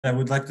I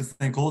would like to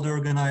thank all the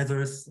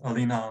organizers,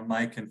 Alina,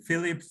 Mike, and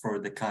Philip, for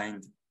the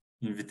kind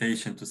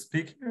invitation to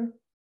speak here.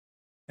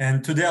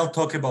 And today I'll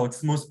talk about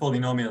smooth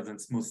polynomials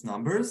and smooth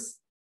numbers.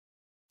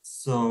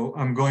 So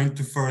I'm going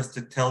to first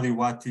tell you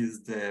what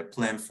is the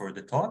plan for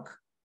the talk.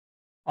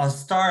 I'll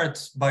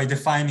start by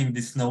defining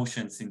these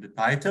notions in the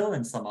title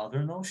and some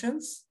other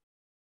notions.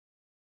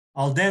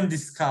 I'll then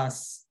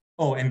discuss,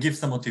 and give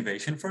some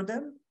motivation for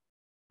them.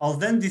 I'll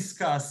then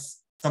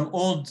discuss some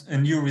old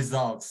and new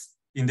results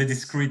in the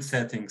discrete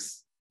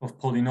settings of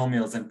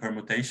polynomials and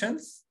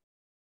permutations.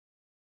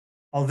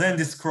 I'll then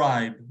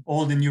describe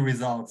all the new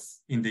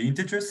results in the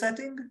integer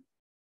setting.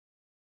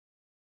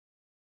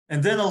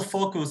 And then I'll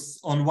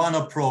focus on one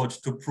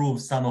approach to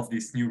prove some of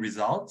these new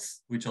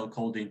results, which I'll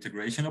call the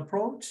integration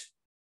approach.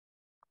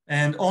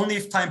 And only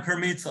if time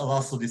permits, I'll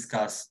also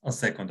discuss a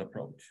second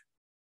approach.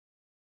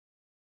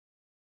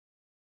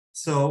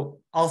 So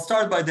I'll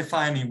start by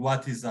defining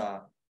what is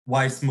a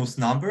Y-smooth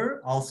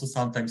number, also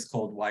sometimes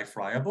called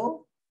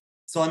Y-friable.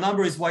 So a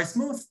number is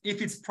Y-smooth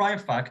if its prime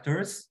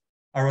factors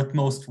are at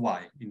most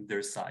Y in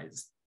their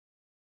size.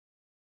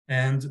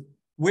 And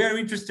we're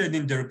interested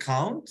in their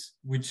count,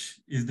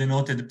 which is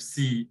denoted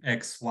psi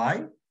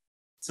xy.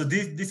 So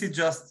this is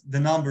just the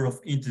number of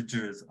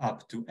integers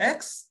up to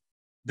x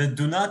that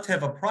do not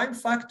have a prime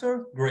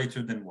factor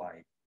greater than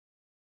y.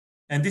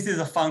 And this is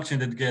a function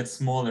that gets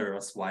smaller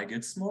as y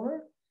gets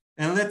smaller.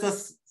 And let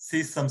us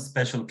see some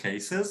special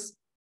cases.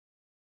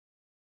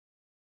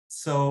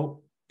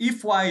 So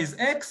if y is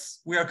x,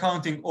 we are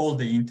counting all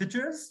the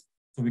integers.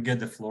 So we get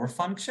the floor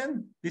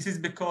function. This is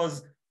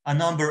because a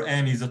number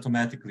n is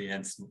automatically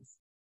n smooth.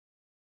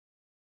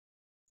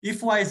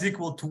 If y is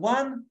equal to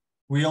 1,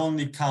 we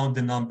only count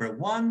the number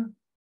 1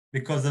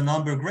 because a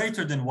number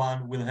greater than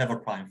 1 will have a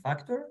prime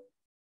factor.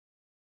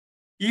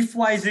 If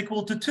y is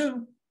equal to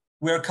 2,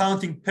 we are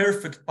counting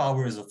perfect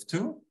powers of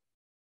 2.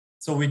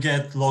 So we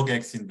get log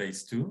x in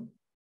base 2.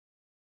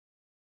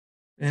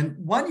 And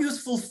one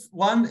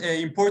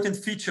important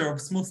feature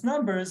of smooth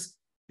numbers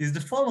is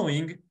the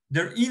following: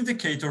 their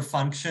indicator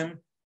function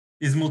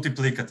is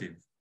multiplicative.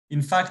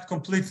 In fact,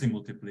 completely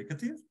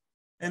multiplicative.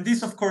 And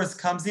this, of course,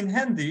 comes in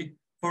handy.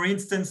 For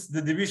instance,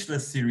 the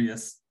Dirichlet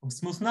series of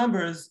smooth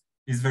numbers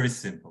is very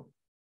simple.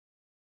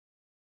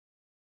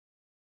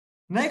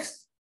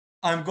 Next,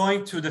 I'm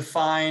going to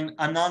define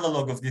an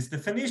analog of this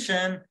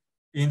definition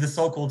in the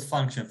so-called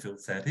function field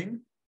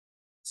setting.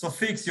 So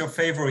fix your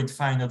favorite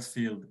finite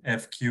field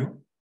fq.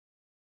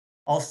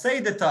 I'll say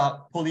that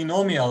a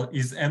polynomial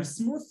is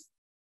m-smooth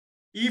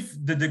if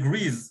the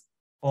degrees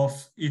of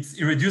its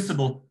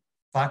irreducible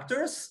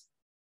factors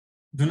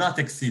do not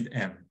exceed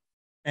m.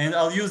 And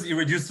I'll use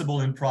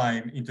irreducible and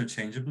prime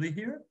interchangeably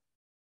here.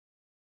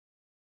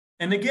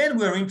 And again,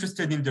 we're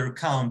interested in their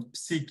count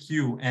psi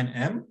q and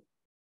m.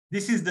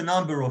 This is the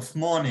number of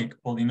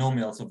monic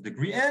polynomials of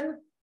degree n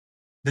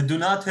that do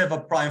not have a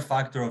prime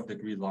factor of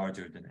degree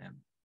larger than m.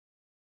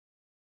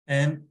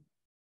 And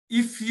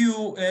if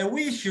you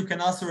wish, you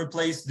can also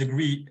replace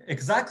degree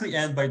exactly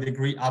n by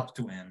degree up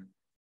to n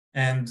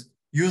and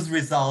use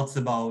results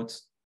about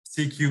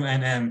psi q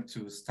and m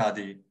to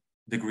study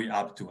degree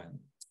up to n.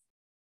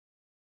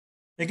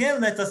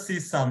 Again, let us see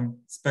some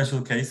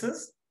special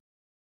cases.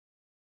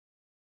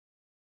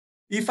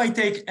 If I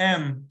take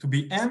m to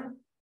be n,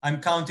 I'm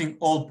counting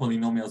all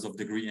polynomials of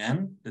degree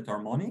n that are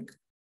monic.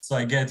 So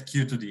I get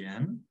q to the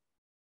n.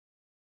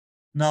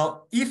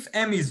 Now, if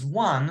m is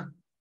 1,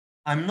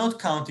 I'm not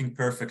counting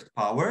perfect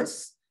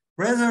powers.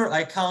 Rather,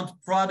 I count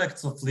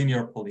products of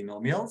linear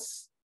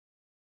polynomials.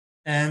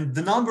 And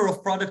the number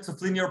of products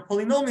of linear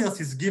polynomials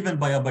is given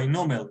by a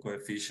binomial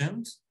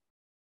coefficient.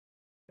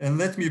 And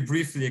let me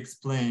briefly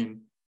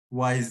explain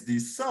why is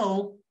this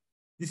so.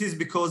 This is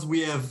because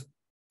we have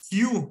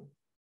q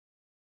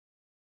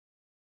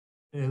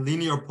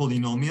linear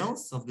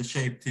polynomials of the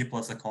shape t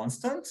plus a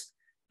constant.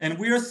 And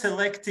we are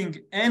selecting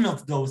n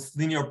of those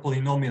linear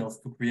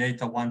polynomials to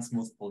create a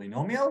one-smooth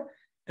polynomial.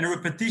 And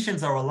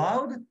repetitions are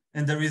allowed,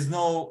 and there is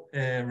no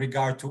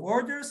regard to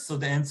orders. So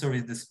the answer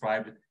is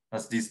described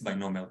as this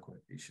binomial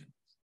coefficient.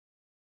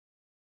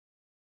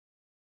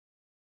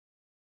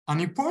 An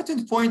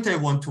important point I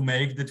want to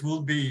make that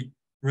will be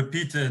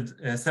repeated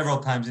several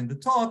times in the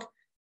talk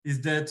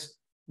is that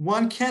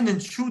one can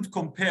and should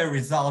compare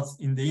results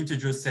in the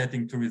integer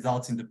setting to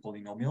results in the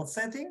polynomial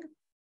setting.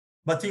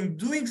 But in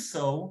doing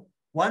so,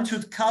 one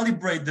should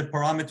calibrate the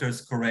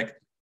parameters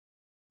correctly.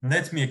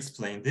 Let me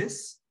explain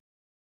this.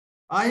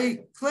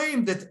 I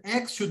claim that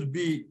x should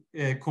be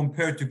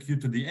compared to q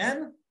to the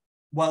n,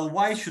 while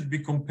y should be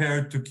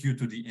compared to q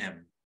to the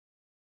m.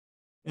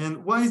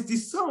 And why is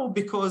this so?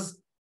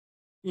 Because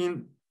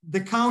in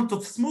the count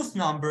of smooth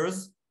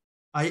numbers,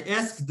 I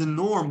ask the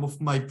norm of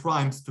my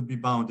primes to be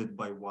bounded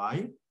by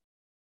y.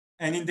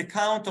 And in the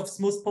count of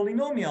smooth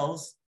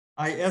polynomials,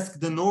 I ask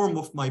the norm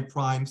of my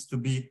primes to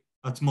be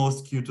at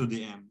most q to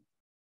the m.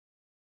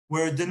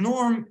 Where the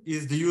norm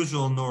is the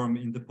usual norm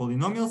in the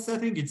polynomial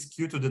setting, it's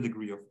q to the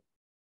degree of.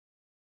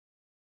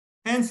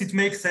 Hence, it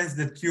makes sense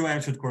that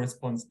qn should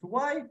correspond to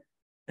y,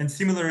 and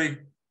similarly,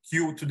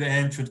 q to the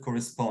n should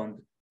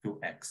correspond to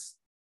x.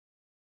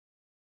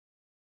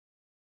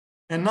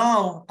 And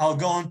now I'll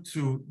go on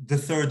to the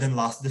third and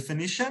last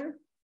definition,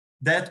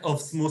 that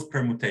of smooth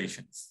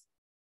permutations.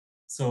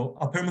 So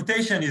a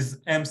permutation is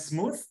M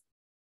smooth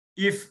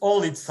if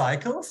all its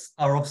cycles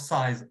are of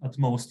size at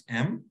most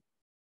M.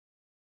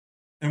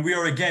 And we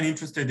are again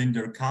interested in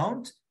their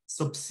count.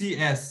 So Psi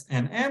S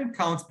and M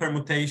counts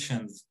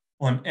permutations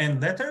on n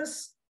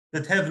letters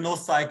that have no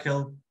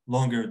cycle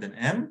longer than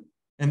M,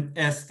 and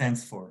S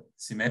stands for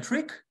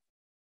symmetric.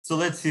 So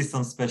let's see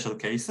some special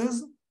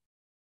cases.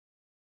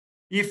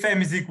 If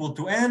M is equal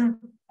to n,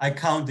 I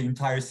count the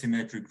entire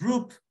symmetric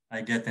group,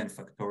 I get n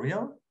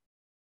factorial.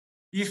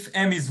 If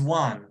M is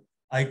 1,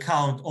 I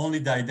count only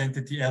the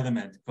identity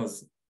element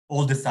because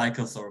all the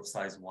cycles are of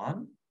size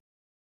 1.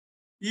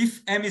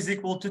 If M is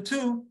equal to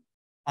 2,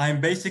 I'm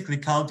basically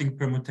counting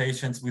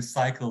permutations with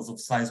cycles of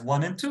size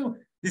 1 and 2.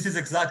 This is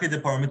exactly the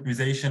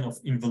parameterization of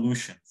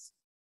involutions.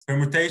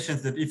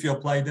 Permutations that if you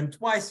apply them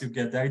twice, you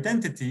get the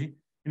identity.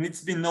 And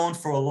it's been known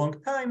for a long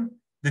time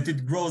that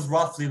it grows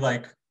roughly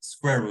like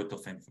square root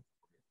of n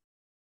factorial.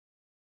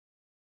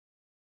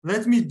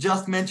 Let me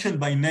just mention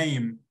by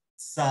name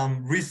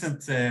some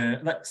recent,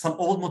 like some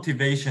old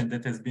motivation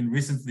that has been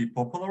recently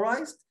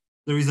popularized.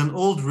 There is an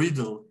old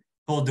riddle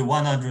called the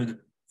 100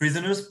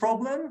 prisoners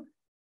problem,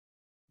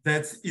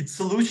 that its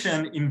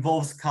solution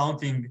involves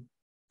counting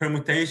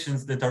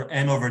permutations that are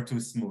n over 2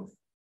 smooth.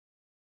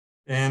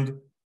 And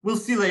we'll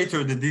see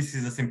later that this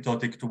is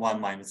asymptotic to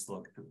 1 minus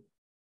log 2.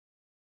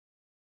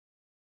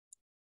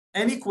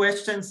 Any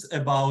questions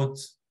about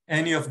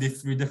any of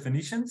these three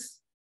definitions?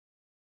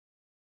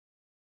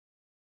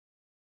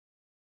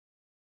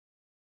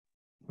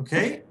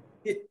 Okay.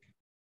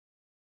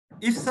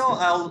 If so,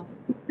 I'll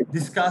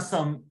discuss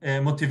some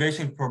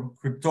motivation for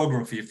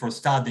cryptography for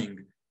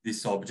studying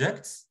these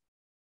objects.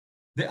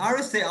 The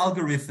RSA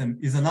algorithm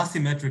is an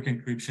asymmetric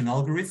encryption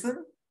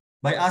algorithm.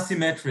 By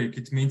asymmetric,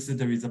 it means that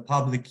there is a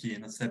public key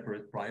and a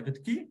separate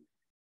private key.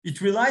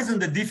 It relies on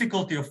the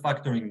difficulty of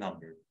factoring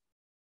numbers.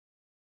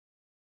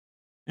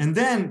 And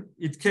then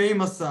it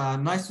came as a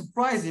nice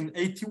surprise in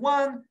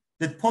 81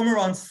 that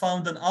Pomerance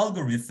found an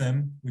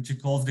algorithm, which he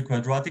calls the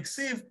quadratic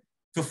sieve,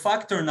 to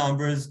factor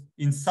numbers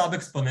in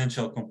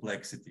sub-exponential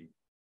complexity.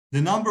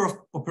 The number of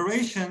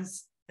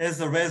operations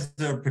has a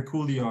rather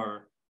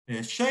peculiar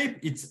shape.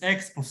 It's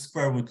x per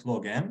square root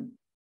log n.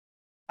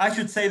 I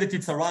should say that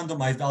it's a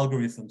randomized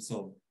algorithm,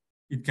 so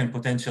it can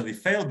potentially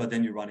fail, but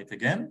then you run it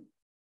again.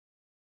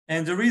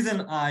 And the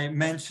reason I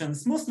mention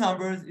smooth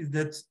numbers is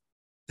that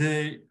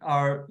they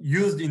are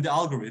used in the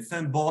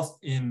algorithm, both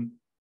in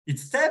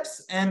its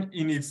steps and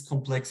in its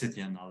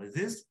complexity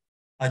analysis.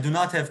 I do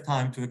not have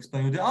time to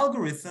explain the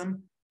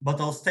algorithm, but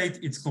I'll state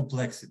its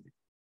complexity.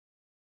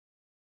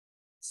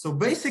 So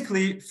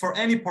basically, for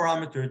any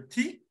parameter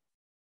t,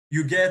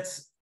 you get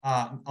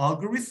an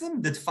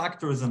algorithm that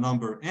factors a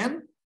number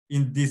n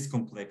in this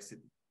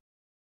complexity.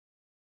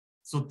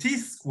 So t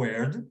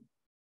squared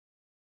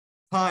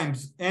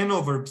times n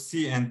over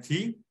psi and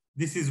t,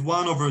 this is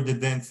 1 over the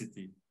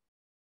density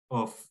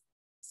of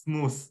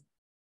smooth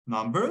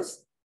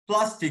numbers,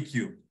 plus t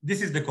cubed.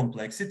 This is the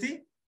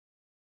complexity.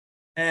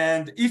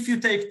 And if you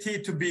take t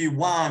to be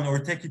 1 or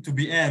take it to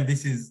be n,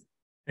 this is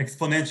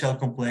exponential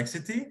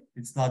complexity.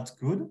 It's not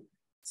good.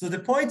 So the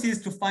point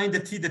is to find the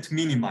t that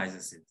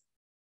minimizes it.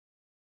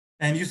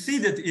 And you see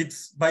that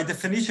it's, by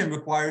definition,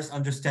 requires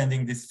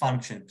understanding this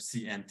function,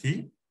 psi and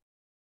t.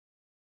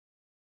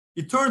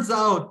 It turns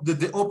out that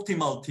the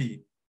optimal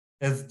t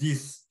has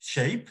this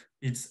shape.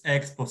 It's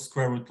x per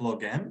square root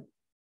log n.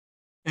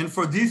 And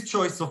for this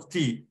choice of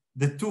t,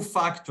 the two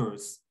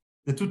factors,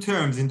 the two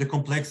terms in the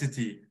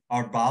complexity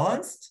are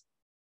balanced.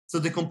 So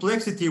the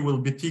complexity will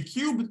be t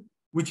cubed,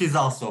 which is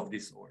also of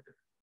this order.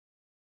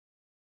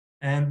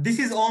 And this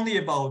is only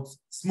about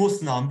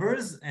smooth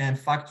numbers and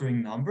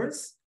factoring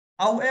numbers.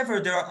 However,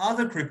 there are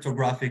other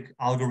cryptographic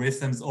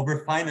algorithms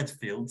over finite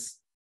fields,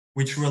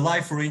 which rely,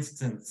 for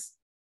instance,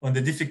 on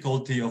the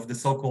difficulty of the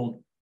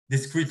so-called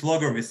discrete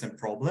logarithm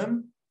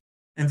problem.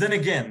 And then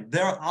again,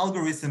 there are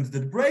algorithms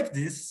that break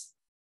this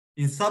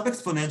in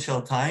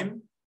sub-exponential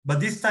time, but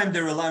this time they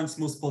rely on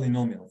smooth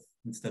polynomials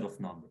instead of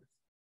numbers.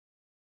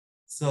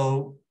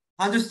 So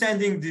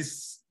understanding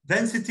this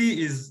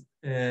density is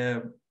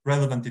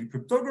relevant in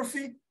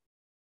cryptography.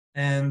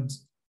 And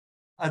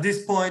at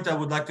this point, I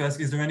would like to ask,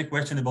 is there any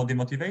question about the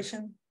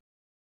motivation?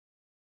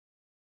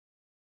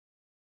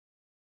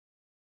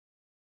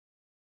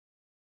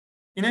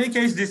 In any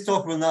case, this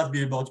talk will not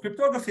be about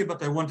cryptography,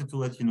 but I wanted to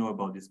let you know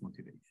about this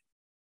motivation.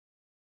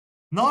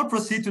 Now I'll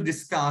proceed to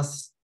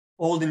discuss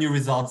all the new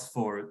results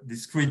for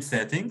discrete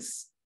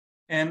settings.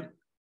 And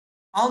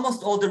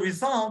almost all the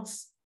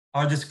results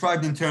are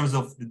described in terms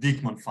of the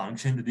Dickman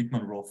function, the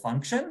Dickman row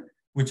function,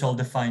 which I'll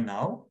define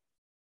now.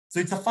 So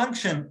it's a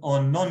function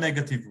on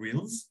non-negative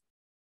reals.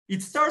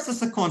 It starts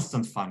as a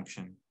constant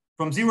function.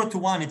 From 0 to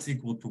 1, it's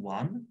equal to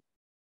 1.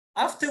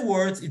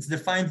 Afterwards, it's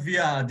defined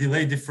via a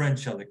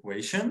delay-differential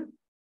equation.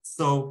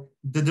 So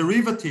the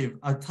derivative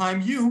at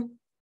time u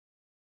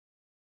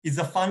is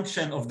a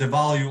function of the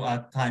value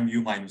at time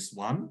u minus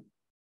 1.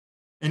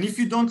 And if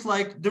you don't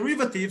like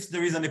derivatives,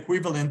 there is an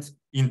equivalent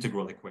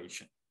integral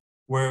equation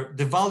where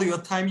the value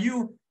at time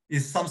u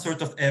is some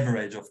sort of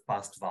average of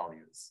past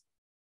values.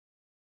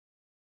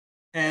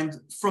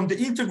 And from the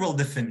integral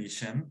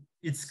definition,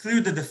 it's clear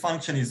that the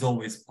function is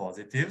always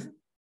positive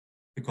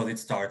because it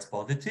starts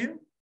positive.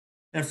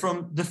 And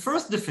from the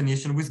first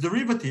definition with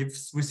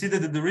derivatives, we see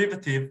that the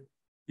derivative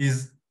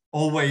is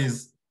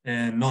always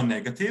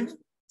non-positive.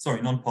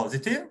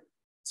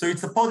 So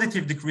it's a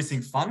positive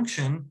decreasing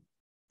function.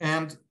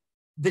 And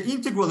the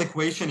integral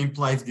equation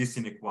implies this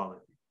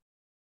inequality.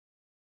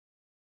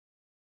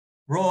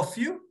 Rho of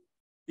u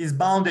is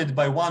bounded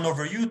by 1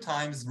 over u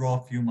times rho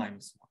of u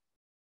minus 1.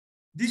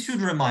 This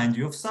should remind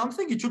you of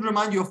something. It should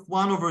remind you of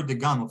 1 over the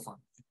gamma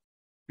function,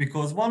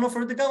 because 1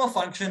 over the gamma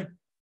function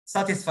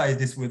satisfies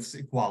this with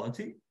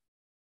equality.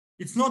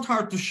 It's not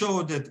hard to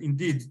show that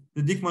indeed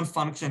the Dickman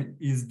function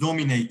is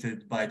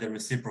dominated by the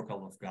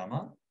reciprocal of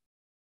gamma.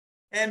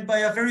 And by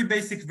a very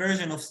basic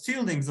version of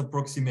Stirling's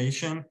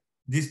approximation,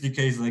 this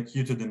decays like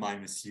u to the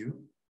minus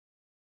u.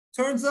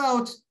 Turns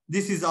out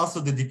this is also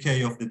the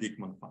decay of the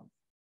Dickman function.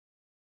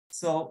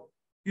 So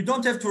you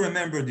don't have to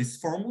remember these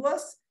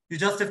formulas. You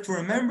just have to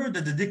remember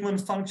that the Dickman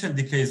function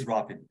decays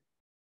rapidly.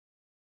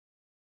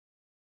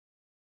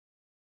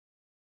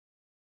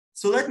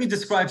 So let me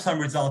describe some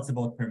results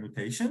about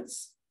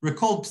permutations.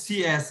 Recall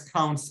CS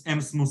counts M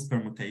smooth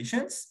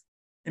permutations,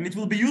 and it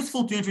will be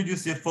useful to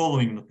introduce the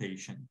following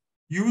notation.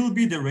 U will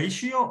be the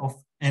ratio of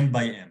n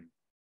by m.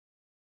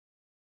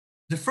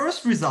 The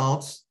first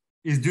result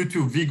is due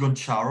to V.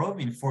 Goncharov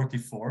in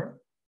 1944.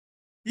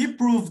 He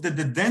proved that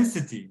the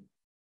density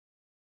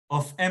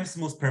of M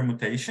smooth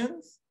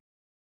permutations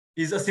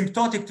is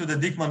asymptotic to the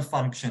Dickman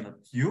function at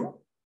u,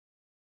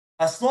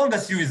 as long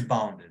as u is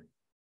bounded.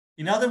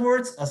 In other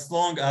words, as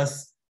long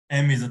as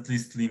m is at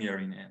least linear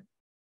in n.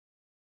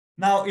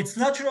 Now, it's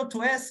natural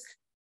to ask,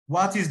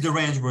 what is the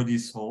range where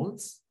this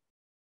holds?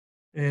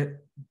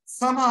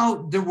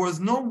 Somehow, there was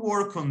no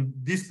work on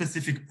this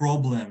specific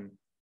problem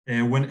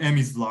when m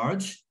is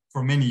large.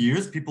 For many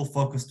years, people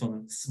focused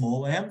on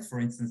small m, for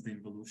instance, the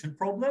involution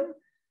problem.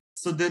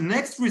 So the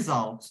next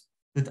result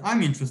that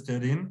I'm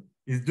interested in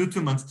is due to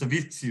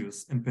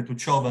Manstavicius and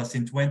Petruchovas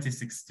in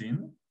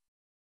 2016.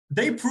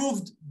 They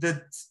proved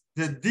that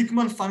the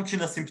Dickman function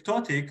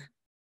asymptotic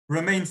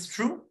remains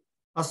true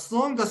as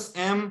long as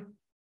m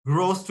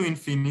grows to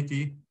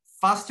infinity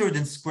faster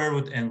than square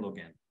root n log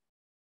n.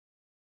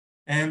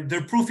 And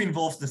their proof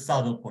involves the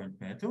saddle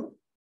point method.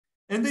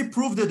 And they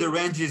proved that the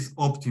range is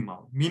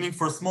optimal, meaning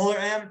for smaller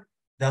m,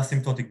 the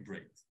asymptotic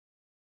breaks.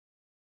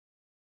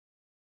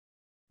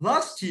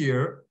 Last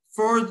year,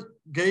 Ford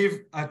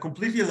gave a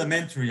completely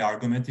elementary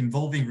argument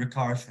involving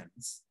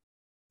recursions,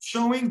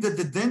 showing that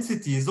the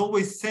density is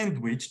always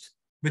sandwiched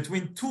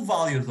between two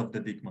values of the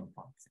Dickman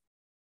function.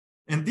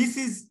 And this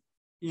is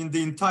in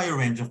the entire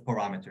range of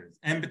parameters,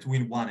 m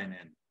between 1 and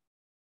n.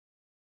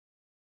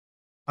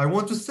 I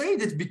want to say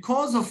that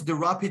because of the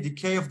rapid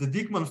decay of the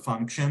Dickman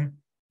function,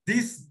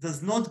 this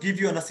does not give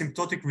you an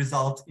asymptotic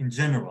result in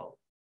general.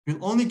 It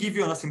will only give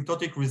you an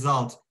asymptotic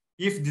result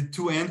if the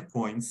two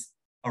endpoints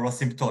are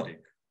asymptotic.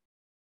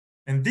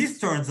 And this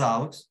turns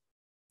out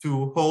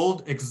to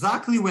hold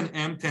exactly when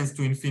m tends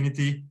to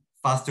infinity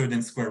faster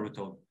than square root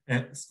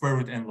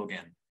n log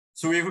n.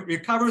 So it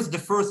recovers the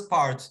first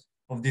part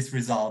of this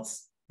result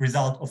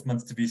of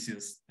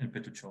Manstavicius and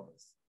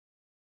Petruchovas.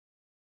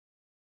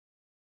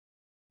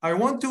 I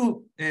want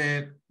to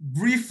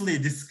briefly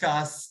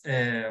discuss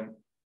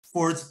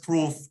Ford's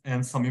proof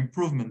and some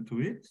improvement to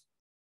it.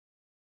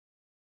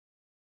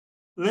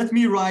 Let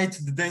me write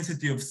the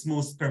density of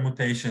smooth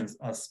permutations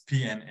as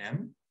P and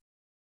M.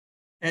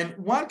 And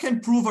one can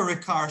prove a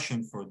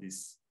recursion for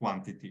this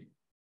quantity.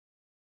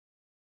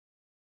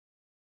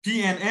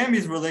 P and M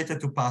is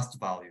related to past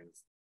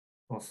values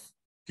of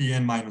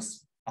Pn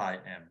minus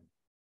Im.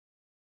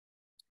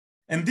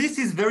 And this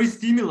is very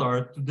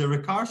similar to the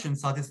recursion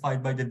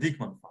satisfied by the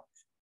Dickman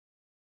function.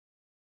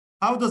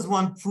 How does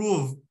one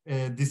prove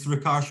this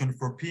recursion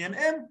for P and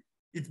M?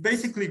 It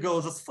basically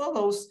goes as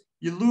follows.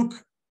 You look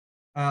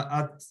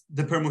at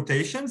the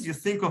permutations, you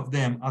think of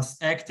them as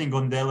acting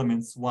on the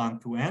elements 1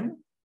 to n,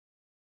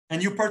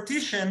 and you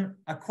partition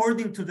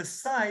according to the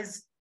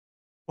size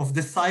of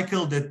the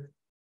cycle that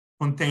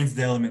contains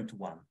the element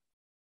 1.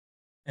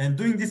 And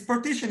doing this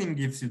partitioning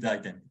gives you the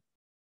identity.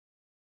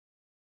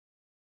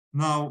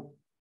 Now,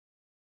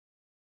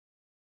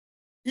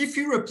 if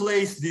you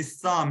replace this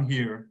sum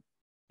here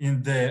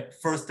in the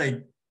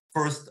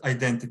first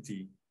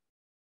identity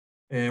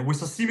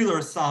with a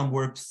similar sum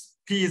where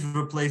P is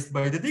replaced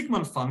by the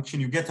Dickman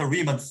function, you get a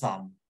Riemann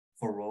sum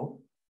for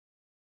rho.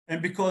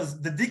 And because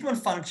the Dickman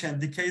function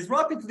decays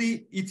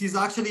rapidly, it is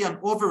actually an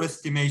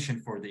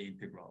overestimation for the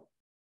integral.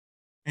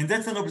 And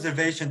that's an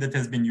observation that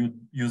has been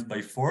used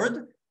by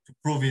Ford to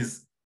prove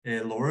his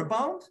lower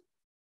bound.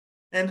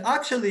 And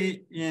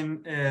actually,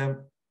 in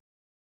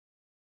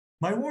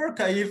my work,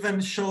 I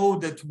even show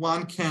that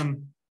one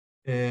can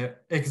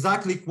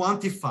exactly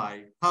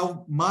quantify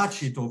how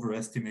much it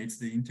overestimates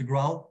the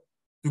integral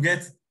to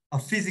get a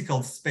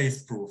physical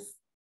space proof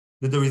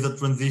that there is a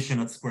transition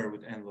at square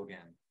root n log n.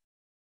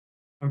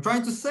 I'm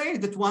trying to say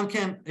that one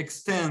can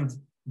extend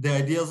the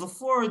ideas of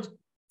Ford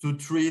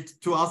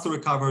to also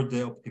recover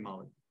the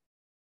optimality.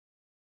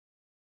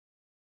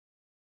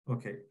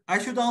 Okay, I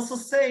should also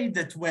say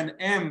that when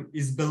M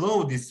is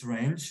below this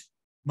range,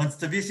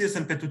 Manstavicius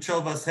and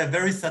Petruchovas have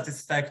very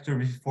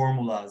satisfactory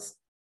formulas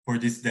for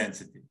this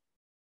density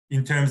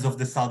in terms of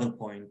the saddle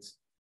point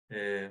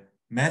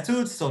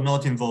method, so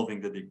not involving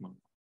the Dickman.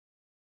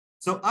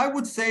 So I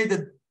would say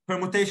that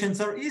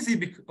permutations are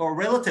easy or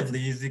relatively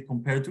easy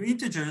compared to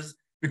integers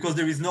because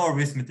there is no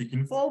arithmetic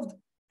involved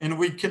and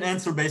we can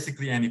answer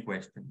basically any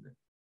question there.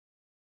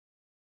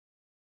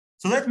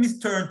 So let me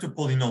turn to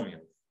polynomials.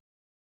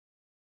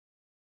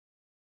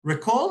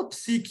 Recall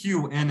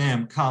CQ and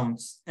M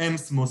counts M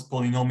smooth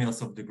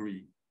polynomials of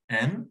degree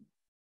n.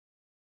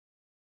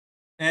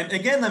 And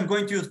again, I'm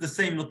going to use the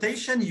same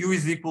notation, U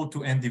is equal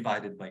to n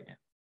divided by n.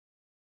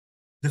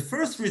 The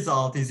first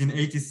result is in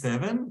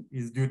 87,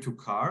 is due to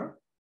Carr.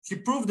 She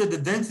proved that the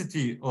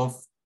density of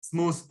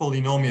smooth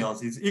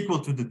polynomials is equal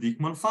to the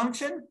Dickman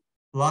function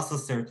plus a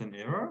certain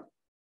error.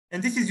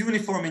 And this is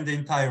uniform in the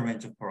entire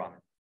range of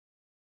parameters.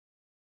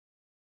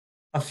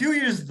 A few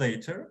years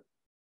later,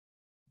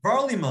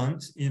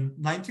 Varlimont in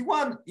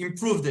 91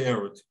 improved the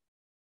error.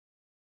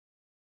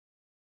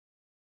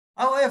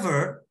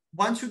 However,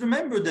 one should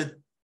remember that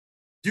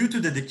due to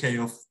the decay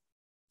of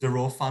the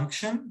row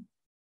function,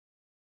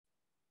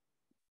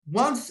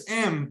 once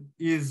M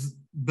is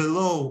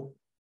below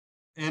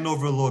n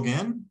over log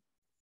n,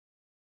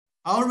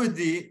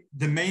 already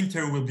the main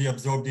term will be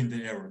absorbed in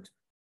the error.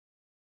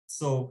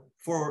 So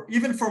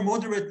even for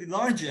moderately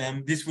large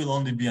M, this will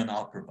only be an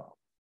upper bound.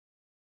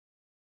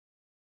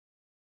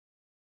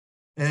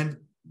 And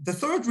the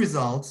third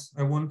result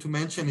I want to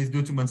mention is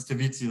due to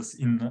Manstavicius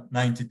in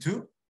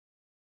 92.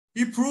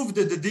 He proved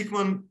that the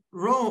Dickman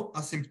row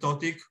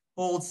asymptotic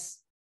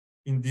holds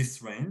in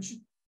this range,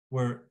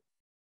 where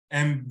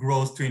M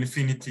grows to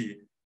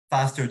infinity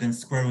faster than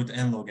square root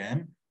n log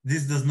n.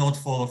 This does not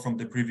follow from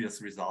the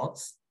previous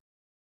results,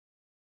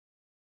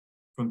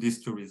 from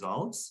these two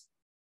results.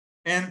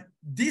 And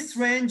this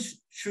range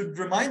should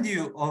remind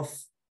you of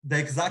the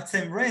exact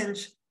same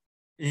range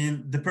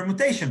in the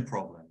permutation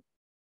problem.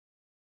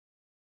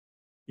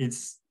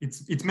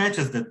 It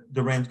matches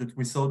the range that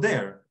we saw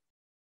there.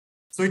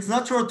 So it's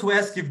natural to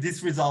ask if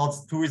these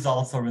two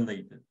results are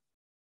related.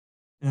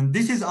 And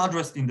this is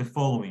addressed in the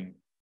following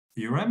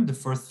theorem, the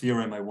first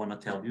theorem I want to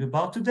tell you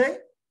about today.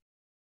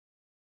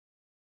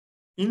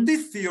 In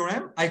this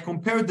theorem, I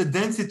compare the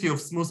density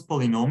of smooth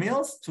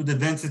polynomials to the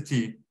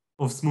density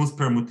of smooth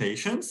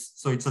permutations.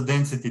 So it's a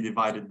density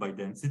divided by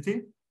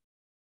density.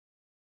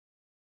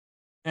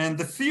 And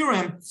the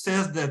theorem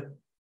says that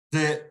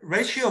the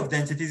ratio of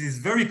densities is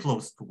very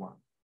close to 1.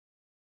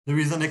 There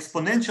is an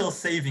exponential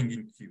saving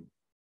in Q.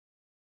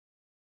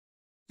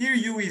 Here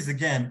U is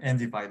again n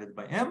divided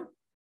by M.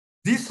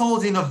 This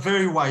holds in a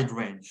very wide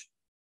range.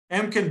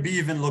 M can be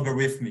even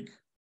logarithmic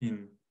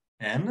in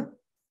n.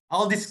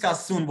 I'll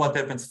discuss soon what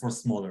happens for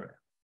smaller m.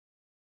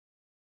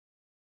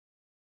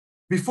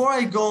 Before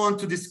I go on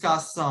to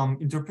discuss some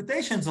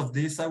interpretations of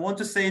this, I want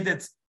to say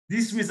that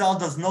this result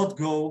does not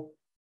go,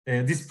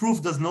 this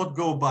proof does not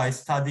go by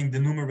studying the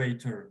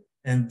numerator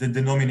and the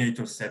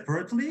denominator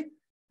separately.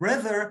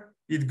 Rather,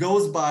 it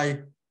goes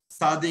by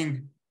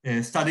studying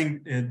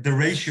the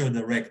ratio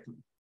directly.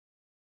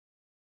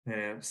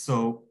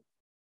 So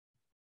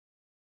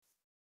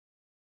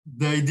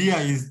the idea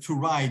is to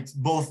write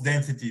both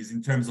densities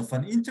in terms of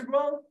an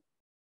integral.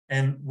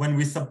 And when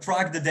we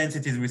subtract the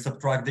densities, we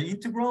subtract the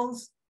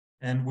integrals.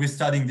 And we're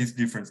studying this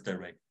difference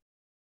directly,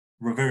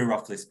 very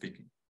roughly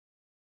speaking.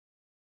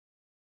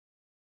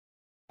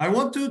 I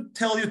want to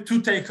tell you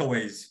two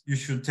takeaways you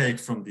should take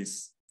from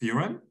this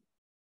theorem.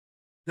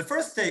 The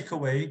first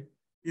takeaway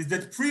is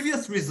that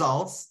previous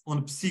results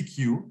on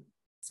CQ,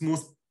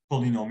 smooth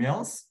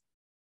polynomials,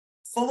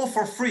 follow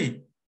for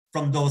free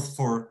from those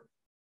for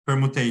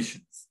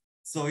permutations.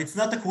 So it's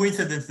not a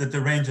coincidence that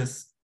the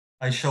ranges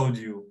I showed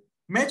you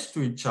match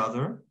to each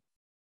other.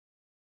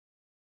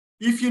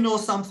 If you know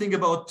something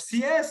about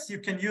CS, you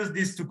can use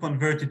this to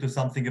convert it to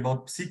something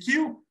about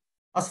CQ,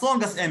 as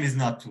long as M is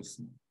not too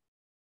small.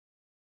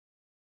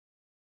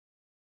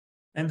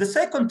 And the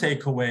second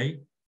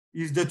takeaway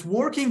is that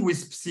working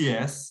with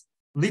CS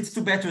leads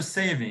to better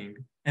saving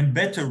and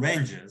better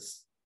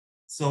ranges.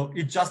 So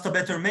it's just a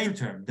better main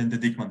term than the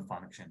Dickman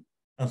function,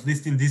 at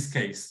least in this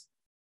case,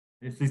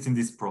 at least in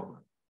this problem.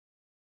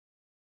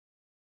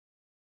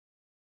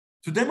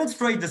 To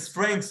demonstrate the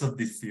strengths of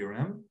this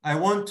theorem, I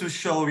want to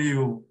show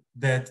you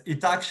that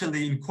it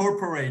actually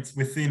incorporates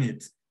within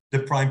it the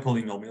prime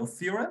polynomial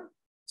theorem.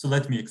 So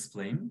let me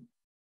explain.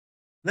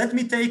 Let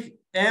me take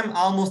M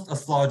almost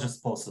as large as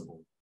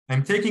possible.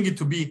 I'm taking it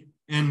to be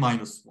n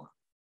minus 1.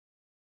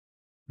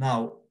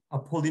 Now, a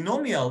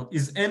polynomial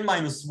is n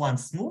minus 1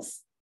 smooth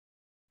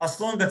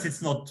as long as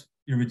it's not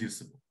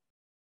irreducible.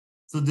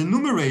 So the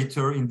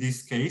numerator in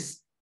this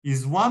case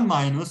is 1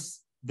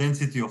 minus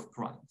density of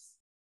primes.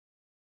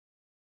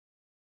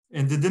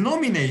 And the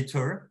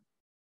denominator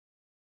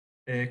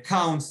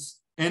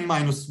counts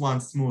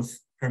n-1 smooth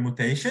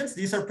permutations.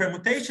 These are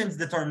permutations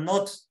that are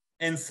not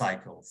n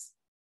cycles.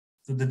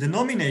 So the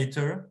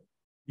denominator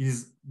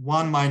is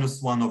 1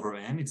 minus 1 over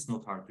n. It's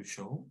not hard to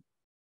show.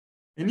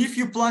 And if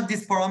you plug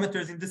these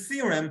parameters in the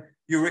theorem,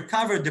 you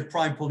recover the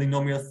prime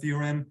polynomial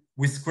theorem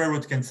with square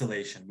root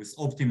cancellation, with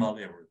optimal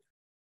error.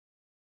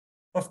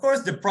 Of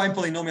course, the prime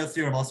polynomial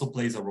theorem also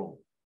plays a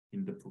role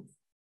in the proof.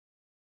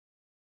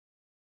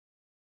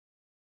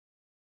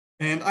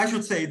 And I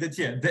should say that,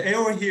 yeah, the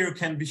error here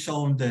can be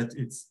shown that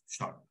it's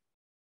sharp.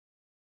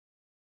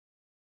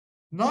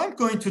 Now I'm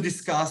going to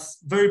discuss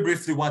very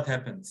briefly what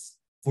happens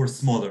for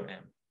smaller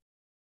m.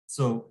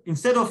 So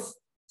instead of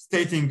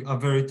stating a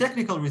very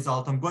technical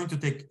result, I'm going to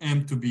take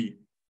m to be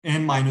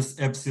n minus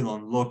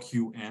epsilon log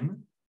qn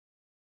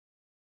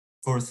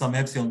for some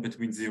epsilon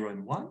between 0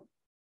 and 1.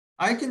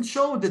 I can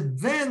show that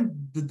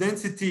then the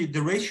density,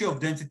 the ratio of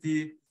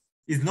density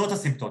is not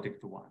asymptotic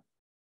to 1.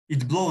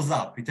 It blows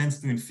up, it tends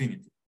to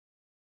infinity.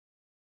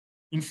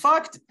 In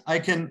fact, I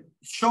can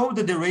show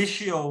that the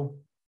ratio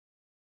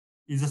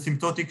is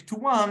asymptotic to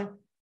 1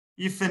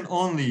 if and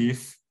only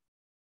if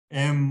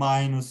m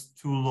minus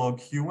 2 log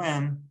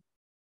qn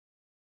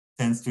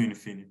tends to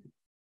infinity.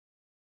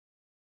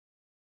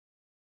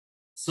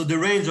 So the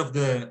range of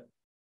the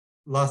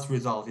last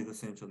result is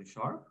essentially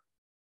sharp.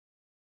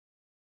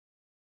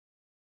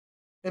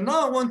 And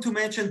now I want to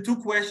mention two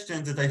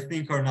questions that I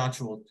think are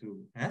natural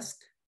to ask,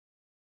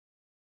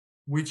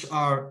 which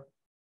are,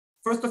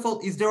 first of all,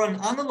 is there an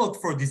analog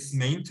for this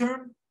main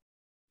term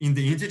in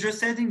the integer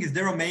setting? Is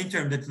there a main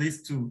term that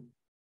leads to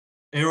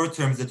error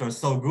terms that are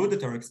so good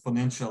that are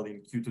exponential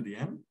in q to the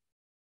n?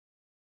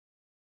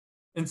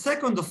 And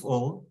second of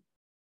all,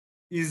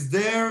 is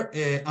there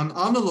an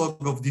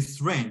analog of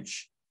this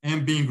range,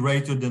 m being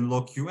greater than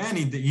log qn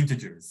in the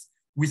integers?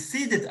 We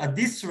see that at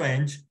this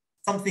range,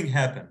 something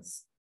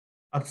happens,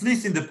 at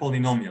least in the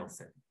polynomial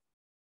setting.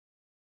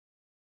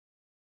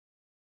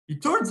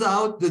 It turns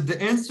out that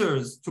the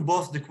answers to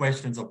both the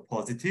questions are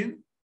positive.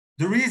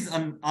 There is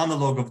an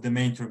analog of the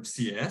main term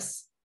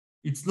CS.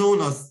 It's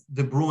known as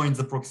De Bruyn's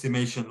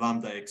approximation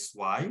lambda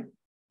xy.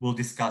 We'll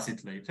discuss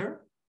it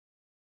later.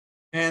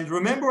 And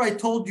remember, I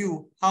told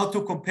you how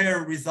to compare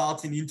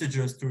results in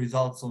integers to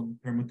results on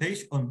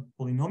permutation on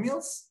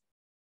polynomials.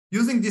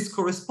 Using this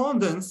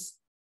correspondence,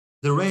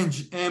 the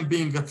range m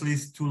being at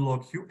least 2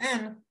 log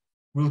qn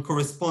will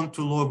correspond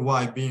to log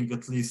y being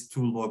at least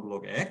 2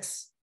 log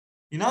x.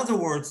 In other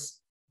words,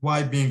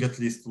 y being at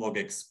least log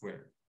x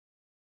squared.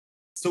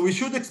 So we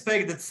should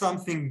expect that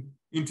something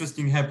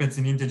interesting happens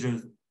in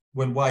integers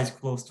when y is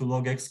close to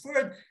log x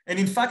squared. And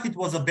in fact, it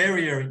was a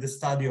barrier in the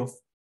study of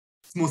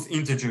smooth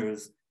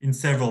integers in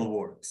several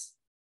works.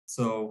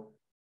 So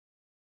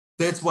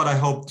that's what I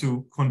hope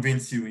to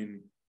convince you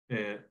in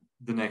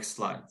the next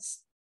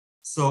slides.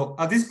 So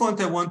at this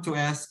point, I want to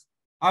ask,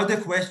 are there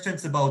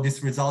questions about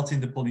these results in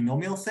the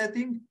polynomial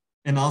setting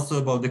and also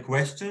about the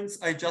questions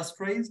I just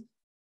raised?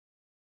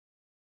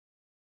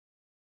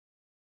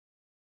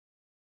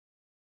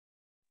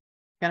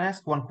 Can I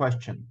ask one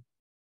question?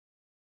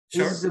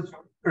 Sure. Is the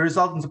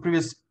result in the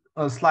previous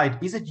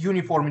slide, is it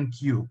uniform in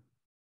Q?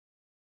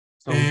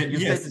 So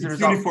yes, it's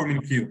uniform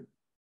in Q.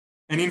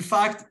 And in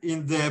fact,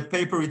 in the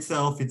paper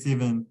itself, it's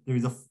even, there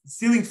is a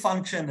ceiling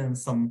function and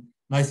some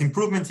nice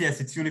improvements. Yes,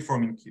 it's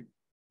uniform in Q.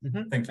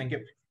 Mm-hmm. Thank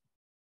you.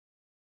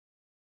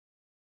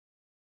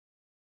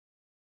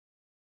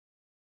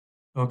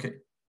 Okay.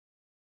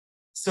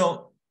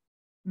 So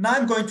now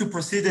I'm going to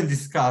proceed and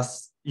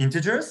discuss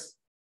integers.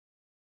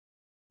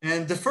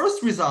 And the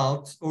first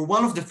result, or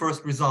one of the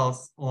first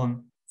results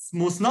on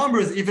smooth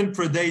numbers even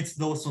predates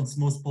those on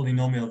smooth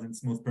polynomials and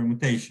smooth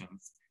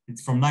permutations.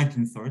 It's from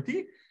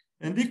 1930.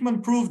 And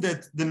Dickman proved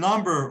that the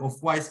number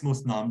of y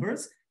smooth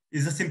numbers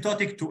is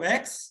asymptotic to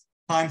x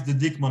times the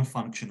Dickman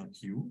function of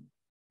u.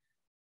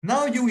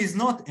 Now u is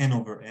not n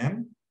over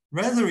m,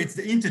 rather it's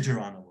the integer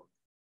analog.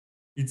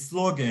 It's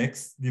log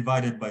x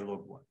divided by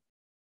log y.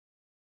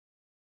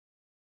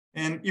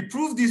 And he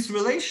proved this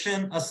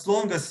relation as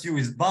long as u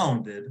is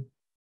bounded,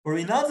 or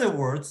in other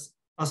words,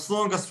 as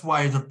long as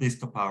y is at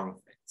least a power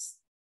of x.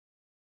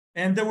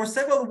 And there were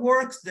several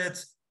works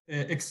that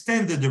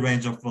extended the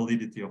range of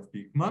validity of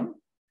Dickman.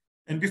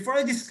 And before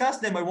I discuss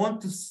them, I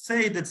want to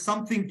say that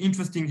something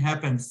interesting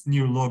happens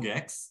near log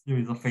x. There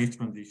is a phase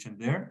transition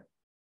there.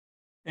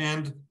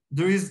 And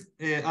there is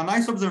a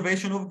nice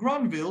observation of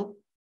Granville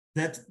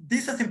that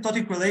this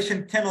asymptotic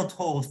relation cannot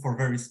hold for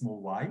very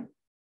small y.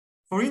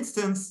 For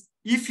instance,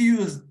 if you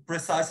use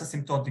precise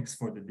asymptotics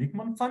for the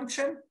Dickman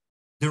function,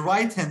 the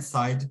right-hand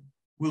side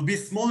will be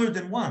smaller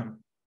than 1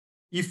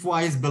 if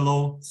y is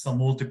below some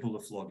multiple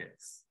of log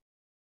x,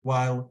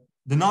 while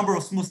the number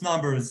of smooth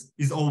numbers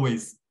is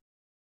always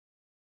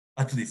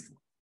at least 1.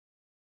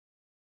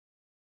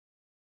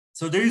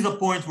 So there is a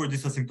point where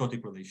this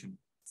asymptotic relation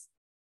is.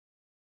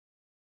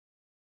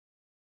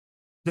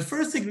 The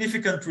first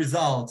significant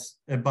result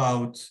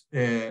about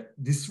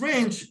this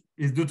range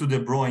is due to De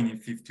Bruyn in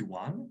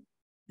 51,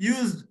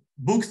 used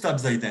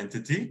Bookstabb's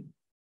identity,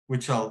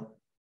 which I'll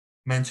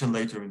mention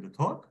later in the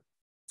talk,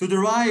 to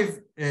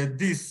derive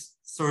this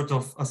sort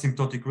of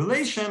asymptotic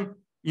relation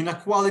in a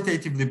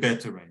qualitatively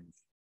better range.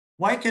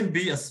 Y can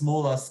be as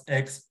small as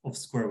x of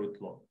square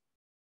root log.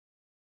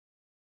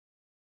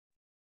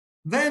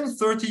 Then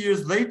 30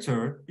 years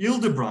later,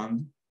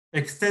 Hildebrand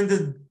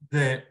extended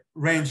the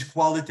range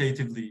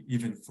qualitatively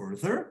even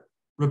further,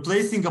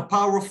 replacing a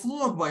power of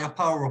log by a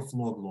power of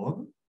log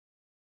log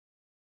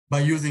by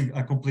using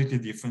a completely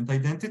different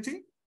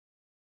identity.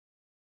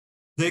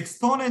 The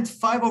exponent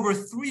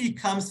 5/3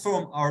 comes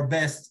from our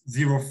best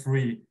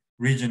 0-3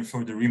 region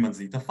for the Riemann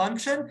zeta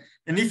function.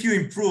 And if you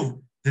improve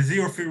the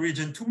 0-3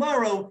 region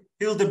tomorrow,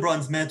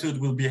 Hildebrand's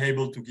method will be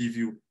able to give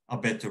you a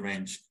better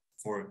range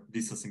for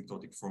this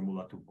asymptotic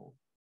formula to hold.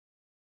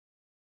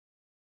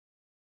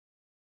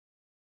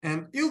 And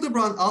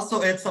Hildebrand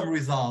also had some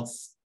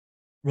results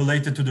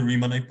related to the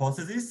Riemann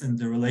hypothesis and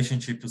the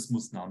relationship to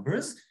smooth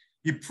numbers.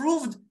 He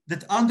proved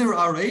that under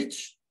RH,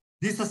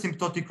 this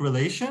asymptotic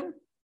relation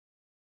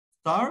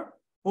star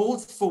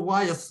holds for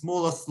y as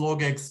small as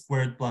log x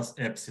squared plus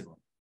epsilon.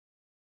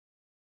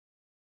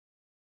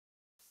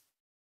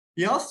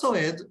 He also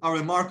had a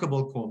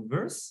remarkable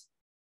converse.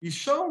 He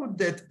showed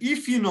that if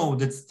you know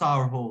that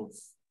star holds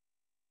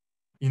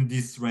in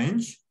this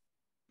range,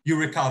 you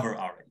recover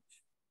RH.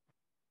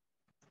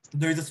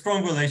 There is a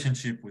strong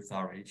relationship with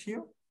RH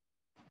here.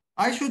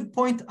 I should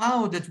point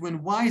out that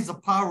when y is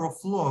a power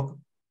of log,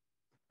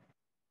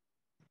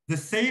 the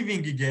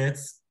saving he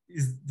gets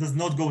does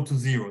not go to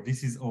 0.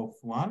 This is of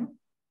 1.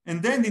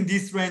 And then in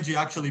this range, he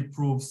actually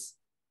proves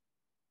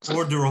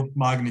order of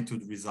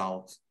magnitude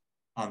result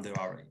under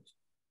RH.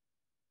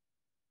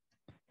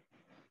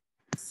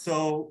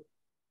 So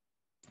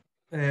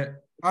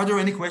are there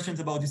any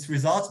questions about these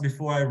results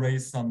before I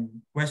raise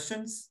some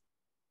questions?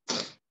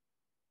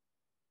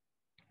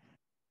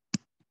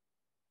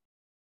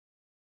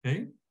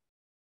 Okay.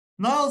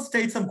 Now I'll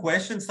state some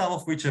questions, some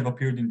of which have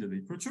appeared in the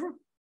literature.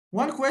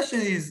 One question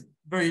is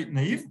very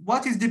naive.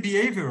 What is the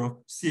behavior of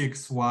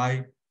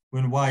Cxy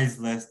when y is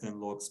less than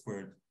log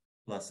squared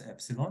plus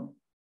epsilon?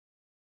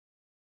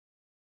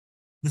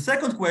 The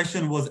second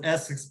question was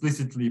asked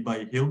explicitly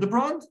by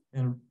Hildebrand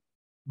and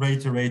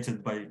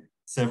reiterated by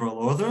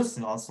several others,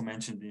 and also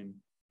mentioned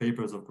in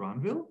papers of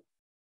Granville.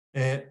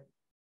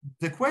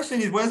 The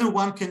question is whether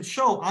one can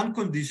show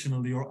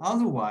unconditionally or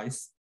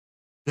otherwise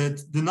that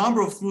the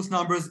number of smooth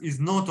numbers is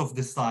not of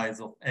the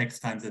size of x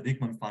times the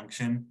Dickman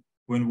function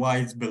when y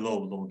is below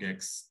log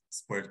x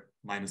squared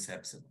minus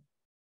epsilon.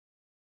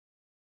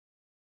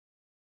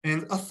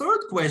 And a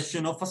third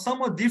question of a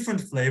somewhat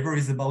different flavor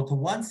is about a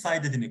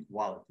one-sided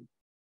inequality.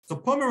 So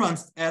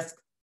Pomerance asked,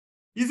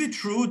 is it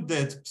true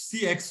that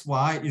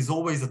Cxy is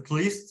always at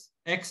least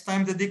x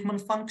times the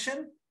Dickman function?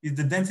 Is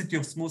the density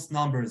of smooth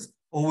numbers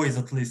always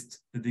at least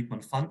the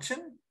Dickman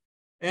function?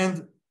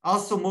 And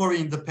also more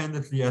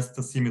independently asked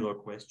a similar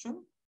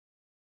question.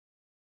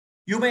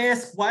 You may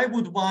ask, why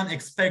would one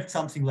expect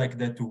something like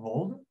that to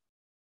hold?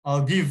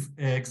 I'll give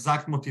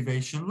exact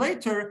motivation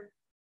later,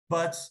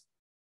 but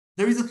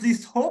there is at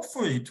least hope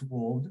for it to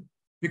hold,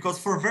 because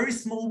for very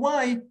small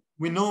y,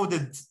 we know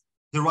that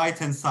the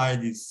right-hand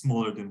side is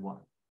smaller than 1.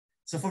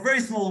 So for very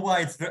small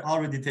y, it's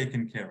already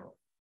taken care of.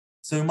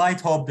 So you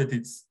might hope that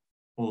it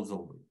holds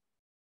over.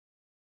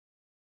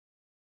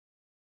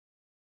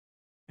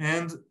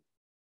 And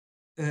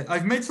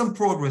I've made some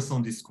progress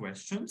on these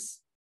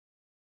questions,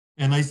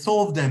 and I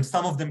solved them,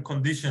 some of them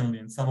conditionally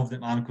and some of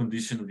them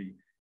unconditionally,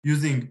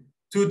 using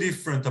two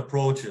different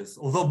approaches.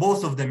 Although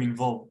both of them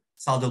involve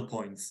saddle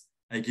points,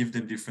 I give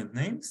them different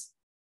names.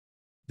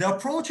 The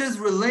approaches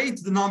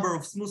relate the number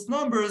of smooth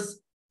numbers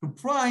to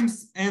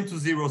primes and to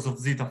zeros of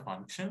the zeta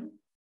function,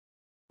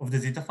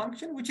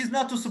 which is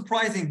not too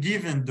surprising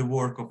given the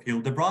work of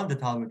Hildebrand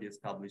that already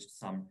established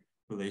some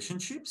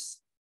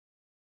relationships.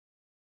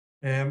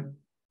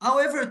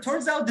 However, it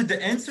turns out that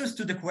the answers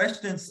to the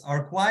questions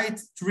are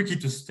quite tricky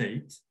to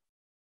state.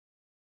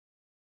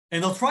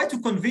 And I'll try to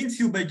convince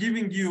you by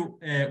giving you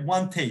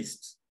one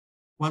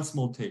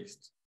small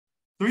taste.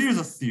 So here's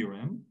a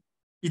theorem.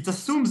 It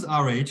assumes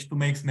RH to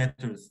make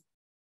matters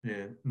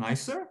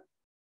nicer.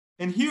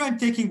 And here I'm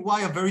taking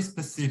y a very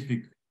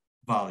specific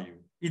value.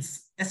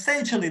 It's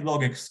essentially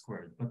log x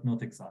squared, but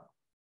not exact.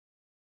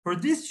 For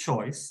this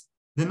choice,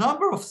 the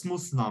number of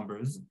smooth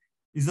numbers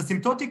is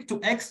asymptotic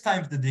to x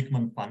times the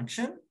Dickman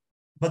function,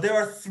 but there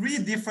are three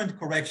different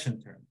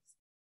correction terms.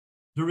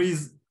 There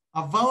is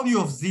a value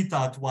of zeta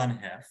at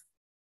 1/2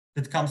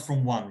 that comes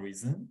from one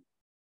reason.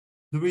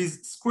 There is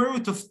square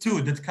root of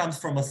 2 that comes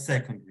from a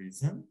second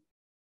reason.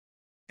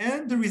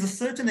 And there is a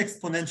certain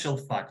exponential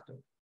factor.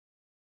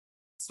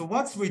 So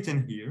what's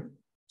written here?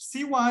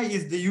 Cy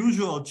is the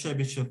usual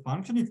Chebyshev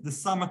function. It's the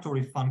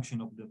summatory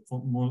function of the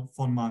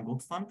von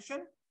Mangold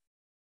function.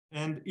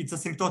 And it's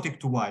asymptotic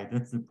to y.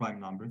 That's the prime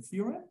number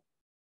theorem.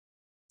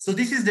 So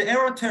this is the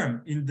error term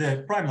in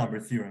the prime number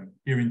theorem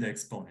here in the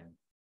exponent.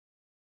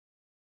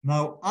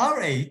 Now,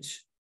 RH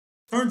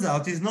turns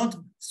out is not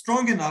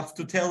strong enough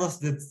to tell us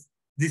that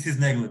this is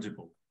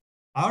negligible.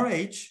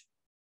 RH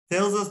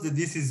tells us that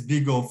this is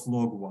big of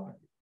log y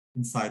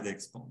inside the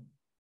exponent.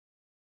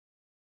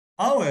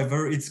 However,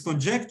 it's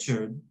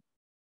conjectured.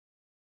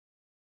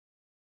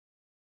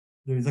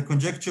 There is a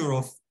conjecture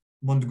of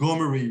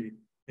Montgomery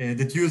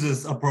that uses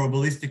a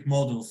probabilistic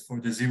models for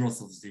the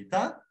zeros of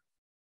zeta.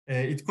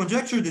 It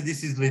conjectured that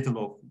this is little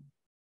of.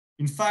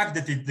 In fact,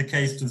 that it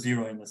decays to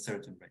zero in a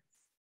certain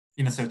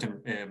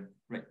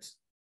rate.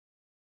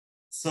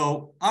 So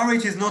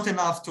RH is not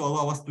enough to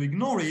allow us to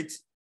ignore it,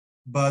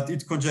 but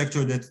it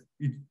conjectured that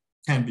it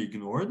can be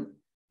ignored.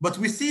 But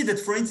we see that,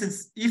 for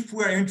instance, if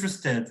we're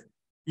interested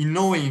in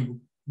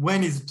knowing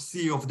when is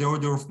psi of the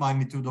order of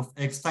magnitude of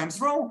x times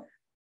rho,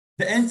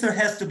 the answer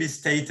has to be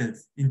stated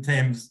in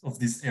terms of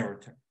this error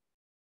term.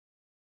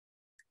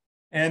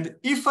 And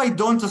if I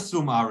don't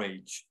assume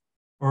RH,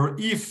 or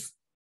if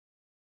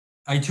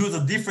I choose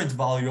a different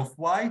value of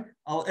y,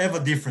 I'll have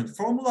a different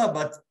formula,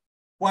 but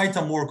quite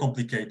a more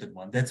complicated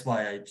one. That's why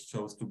I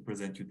chose to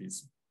present you this.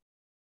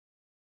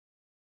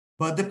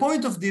 But the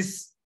point of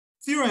this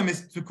theorem is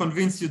to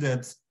convince you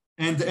that,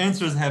 and the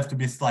answers have to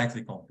be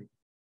slightly complicated.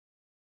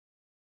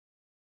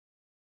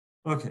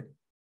 Okay.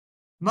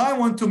 Now I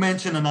want to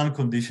mention an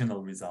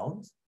unconditional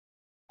result.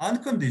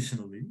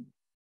 Unconditionally,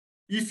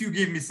 if you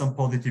give me some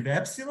positive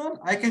epsilon,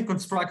 I can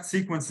construct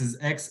sequences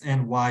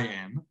xn,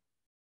 yn,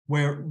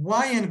 where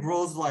yn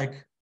grows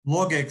like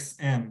log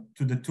xn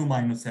to the 2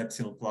 minus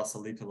epsilon plus a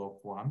little of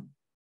 1.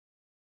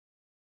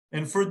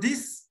 And for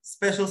these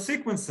special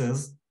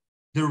sequences,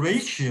 the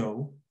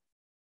ratio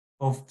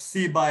of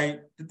psi by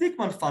the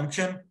Dickman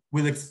function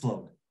will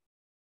explode.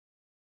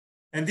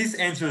 And this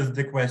answers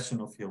the question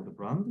of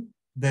Hildebrand,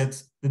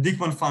 that the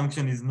Dickman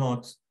function is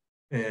not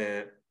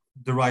the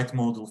right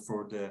model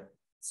for the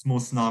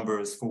smooth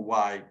numbers for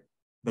y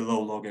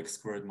below log x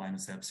squared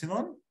minus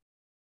epsilon.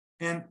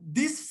 And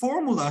this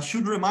formula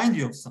should remind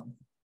you of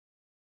something.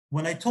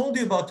 When I told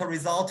you about a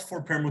result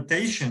for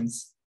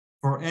permutations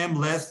for m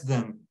less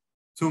than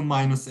 2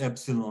 minus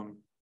epsilon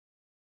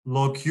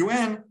log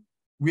qn,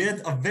 we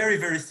had a very,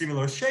 very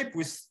similar shape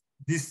with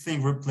this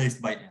thing replaced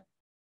by n.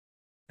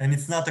 And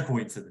it's not a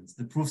coincidence.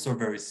 The proofs are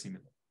very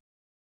similar.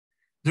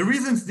 The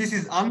reasons this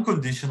is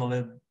unconditional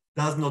and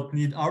does not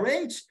need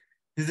RH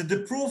is that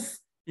the proof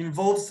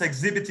involves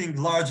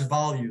exhibiting large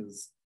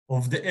values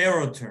of the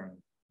error term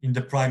in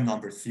the prime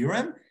number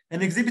theorem,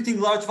 and exhibiting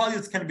large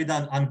values can be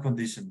done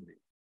unconditionally.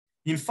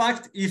 In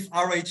fact, if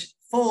RH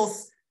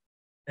falls,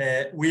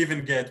 we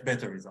even get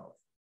better results.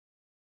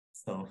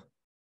 So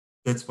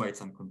that's why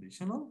it's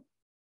unconditional.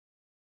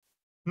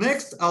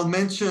 Next, I'll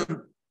mention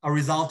a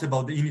result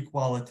about the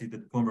inequality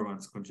that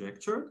Pomerance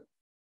conjectured.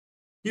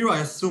 Here I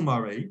assume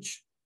RH,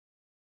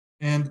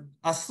 and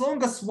as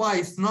long as y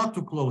is not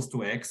too close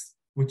to x,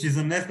 which is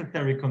a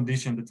necessary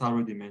condition that's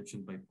already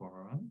mentioned by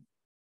Pomerance,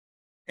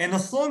 and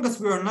as long as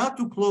we are not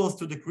too close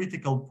to the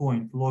critical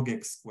point log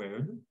x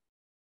squared,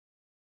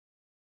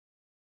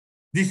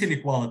 this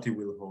inequality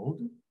will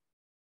hold.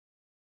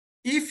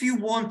 If you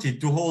want it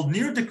to hold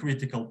near the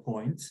critical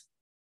point,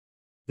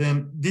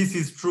 then this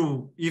is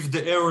true if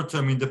the error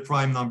term in the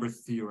prime number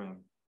theorem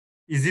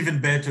is even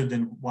better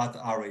than what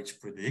RH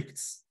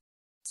predicts.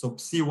 So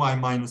psi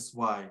minus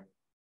y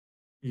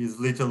is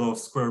little of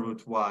square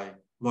root y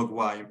log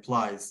y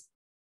implies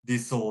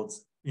this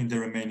holds in the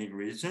remaining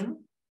region.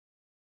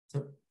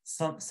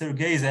 So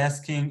Sergey is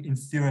asking in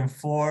theorem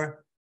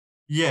 4,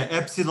 yeah,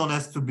 epsilon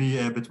has to be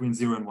between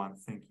 0 and 1.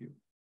 Thank you.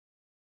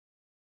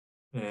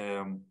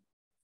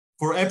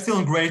 For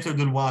epsilon greater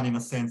than 1, in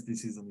a sense,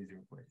 this is an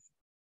easier question.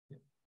 Yeah,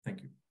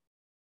 thank you.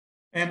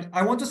 And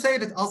I want to say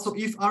that also,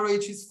 if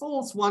RH is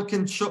false, one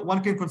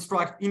can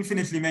construct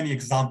infinitely many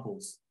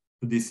examples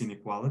to this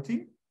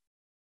inequality.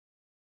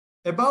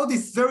 About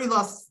this very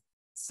last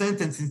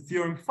sentence in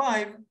theorem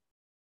 5,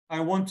 I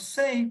want to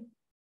say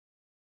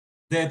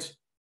that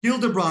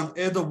Hildebrand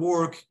had a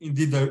work in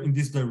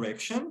this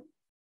direction.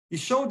 He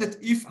showed that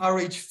if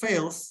RH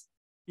fails,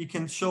 he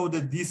can show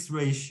that this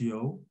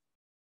ratio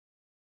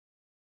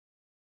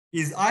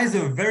is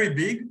either very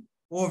big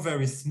or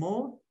very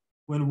small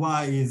when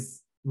y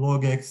is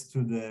log x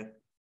to the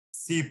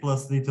c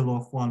plus little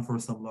of 1 for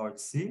some large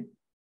c,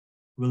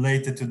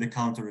 related to the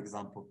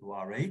counterexample to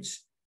RH.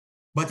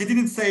 But he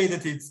didn't say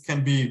that it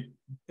can be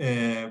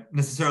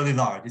necessarily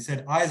large. He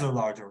said either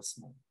large or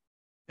small.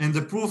 And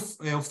the proof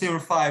of theorem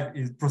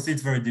 5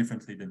 proceeds very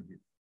differently than his.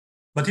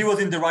 But he was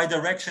in the right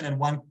direction, and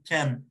one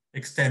can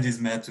extend his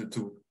method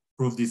to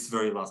prove this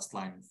very last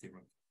line in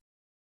theorem.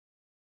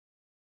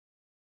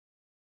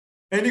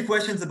 Any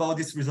questions about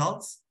these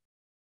results?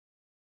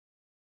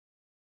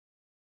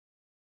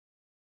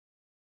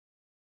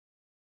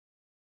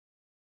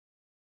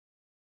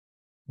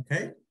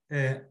 Okay.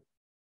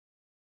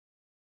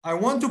 I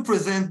want to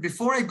present,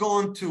 before I go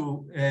on to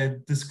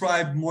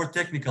describe more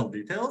technical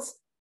details,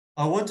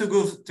 I want to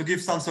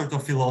give some sort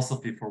of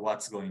philosophy for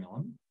what's going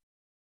on.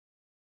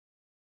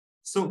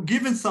 So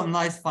given some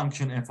nice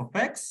function f of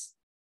x,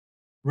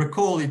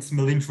 recall its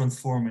Mellin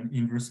transform and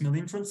inverse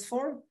Mellin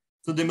transform.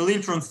 So the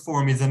Mellin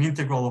transform is an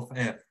integral of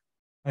f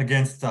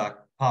against the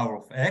power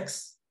of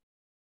x.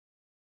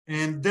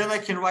 And then I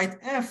can write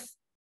f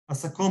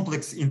as a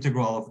complex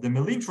integral of the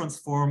Mellin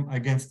transform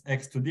against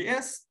x to the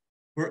s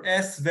where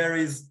S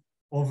varies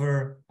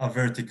over a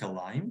vertical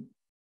line.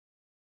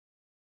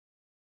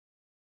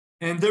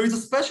 And there is a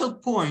special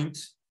point,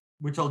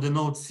 which I'll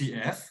denote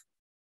CF.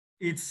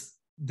 It's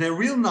the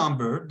real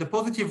number, the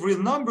positive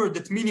real number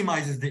that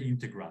minimizes the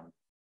integrand.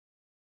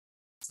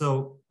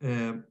 So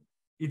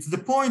it's the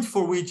point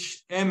for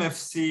which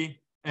MFC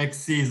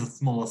XC is as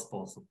small as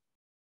possible.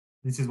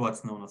 This is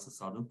what's known as a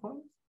saddle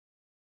point.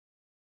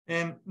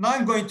 And now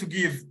I'm going to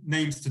give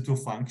names to two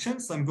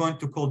functions. I'm going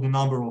to call the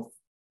number of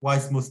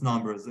Y-smooth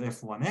numbers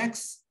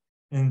F1x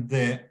and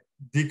the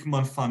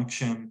Dickman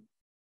function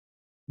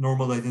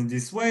normalized in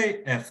this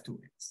way,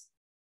 F2x.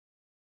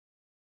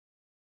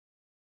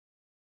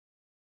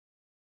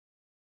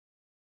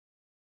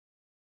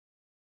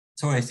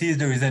 So I see if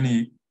there is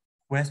any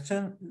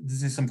question.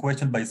 This is some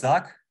question by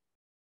Zach.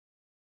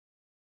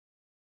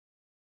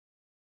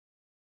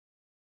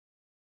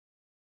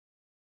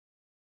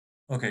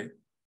 Okay,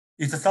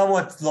 it's a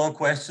somewhat long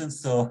question,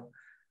 so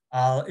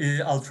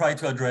I'll try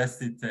to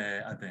address it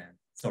at the end.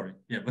 Sorry,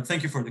 yeah, but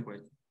thank you for the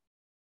question.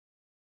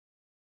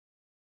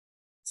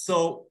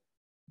 So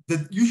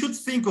you should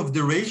think of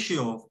the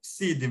ratio of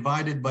C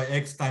divided by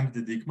X times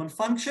the Dickman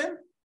function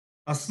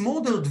as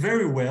modeled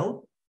very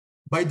well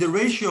by the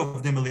ratio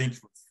of the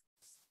Mellin-Transforms,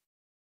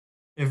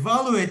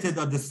 evaluated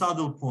at the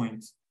saddle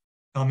point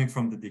coming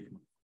from the Dickman.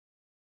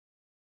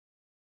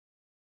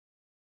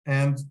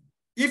 And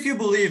if you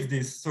believe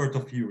this sort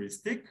of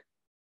heuristic,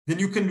 then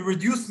you can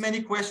reduce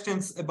many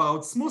questions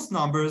about smooth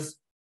numbers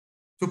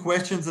to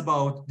questions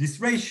about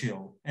this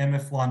ratio,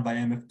 MF1 by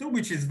MF2,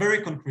 which is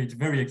very concrete,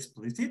 very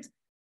explicit.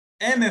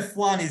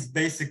 MF1 is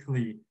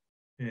basically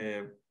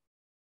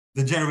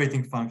the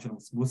generating function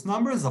of smooth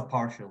numbers, a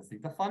partial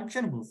zeta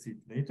function, we'll see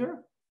it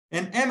later.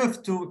 And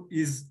MF2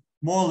 is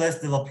more or less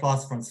the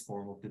Laplace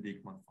transform of the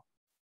Dickman function.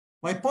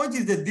 My point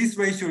is that this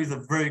ratio is a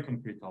very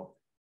concrete object.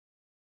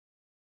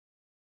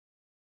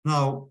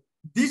 Now,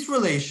 this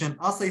relation,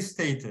 as I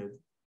stated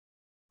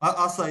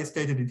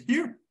it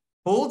here,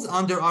 holds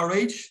under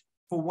RH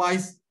for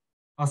y's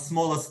as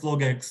small as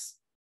log x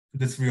to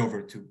the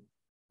 3/2,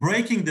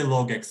 breaking the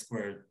log x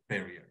squared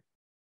barrier.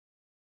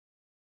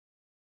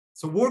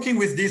 So working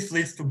with this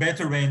leads to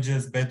better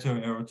ranges,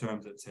 better error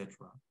terms,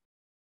 etc.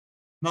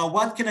 Now,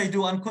 what can I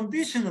do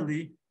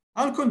unconditionally?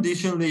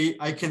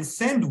 Unconditionally, I can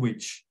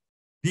sandwich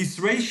this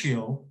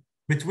ratio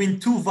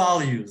between two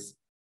values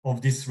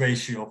of this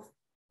ratio of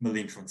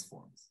Mellin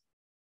transforms.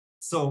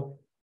 So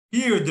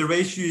here the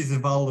ratio is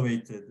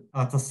evaluated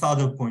at a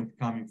saddle point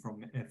coming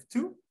from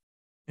F2,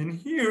 and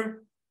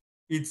here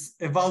it's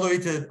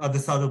evaluated at the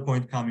saddle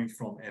point coming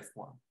from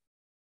F1.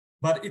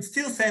 But it's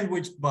still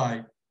sandwiched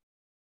by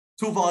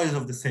two values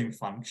of the same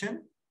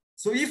function.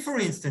 So if, for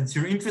instance,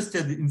 you're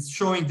interested in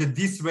showing that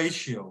this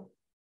ratio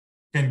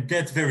can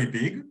get very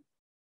big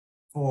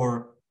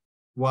for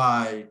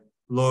y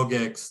log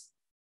x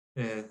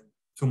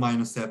 2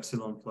 minus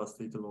epsilon plus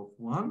theta log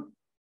 1,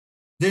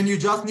 then you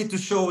just need to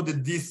show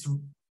that this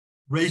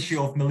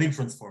ratio of Mellin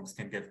transforms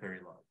can get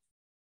very large.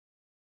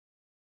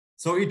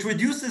 So it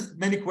reduces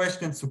many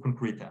questions to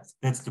concrete tasks.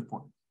 That's the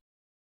point.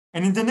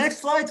 And in the next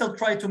slides, I'll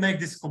try to make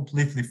this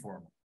completely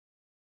formal.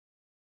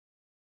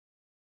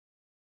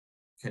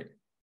 Okay.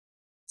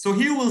 So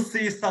here we'll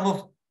see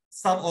some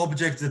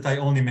objects that I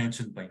only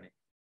mentioned by name.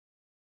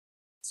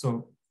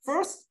 So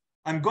first,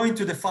 I'm going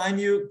to define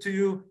to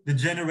you the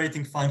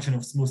generating function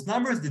of smooth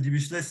numbers, the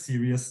Dirichlet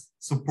series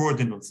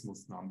supported on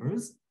smooth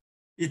numbers.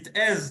 It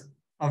has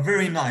a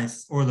very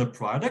nice Euler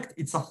product.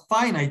 It's a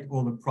finite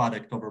Euler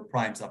product over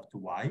primes up to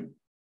y.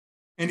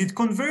 And it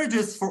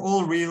converges for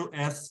all real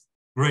s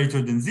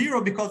greater than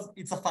 0 because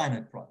it's a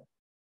finite product.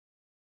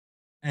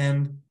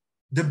 And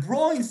De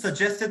Broglie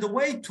suggested a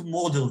way to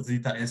model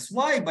zeta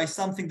sy by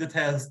something that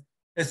has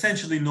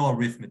essentially no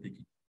arithmetic.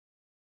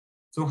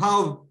 So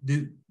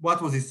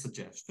what was his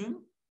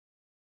suggestion?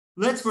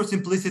 Let's for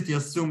simplicity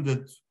assume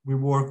that we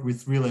work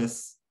with real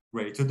s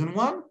greater than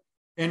 1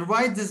 and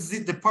write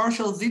the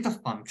partial zeta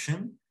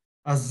function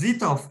as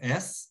zeta of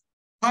s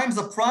times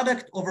a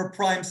product over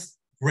primes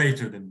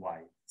greater than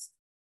y.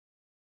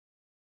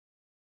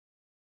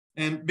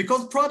 And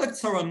because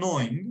products are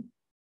annoying,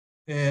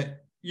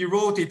 he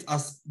wrote it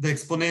as the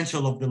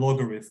exponential of the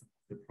logarithm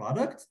of the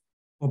product,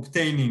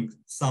 obtaining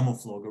sum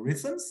of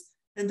logarithms,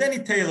 and then he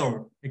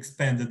Taylor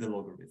expanded the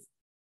logarithm,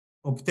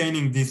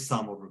 obtaining this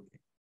sum over k.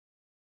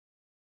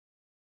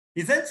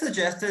 He then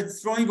suggested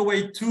throwing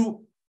away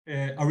two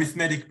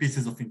arithmetic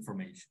pieces of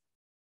information.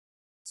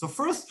 So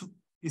first,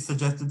 he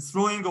suggested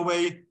throwing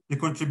away the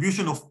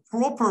contribution of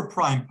proper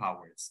prime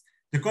powers,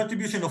 the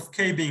contribution of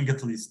k being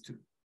at least 2.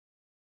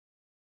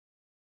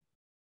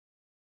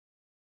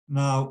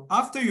 Now,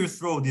 after you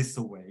throw this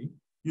away,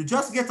 you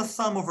just get a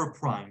sum over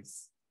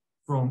primes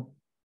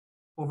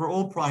over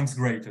all primes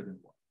greater than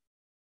 1.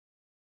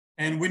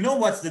 And we know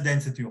what's the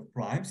density of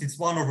primes. It's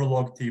 1 over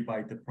log t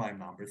by the prime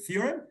number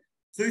theorem.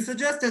 So he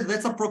suggested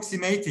let's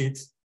approximate it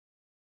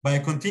by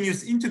a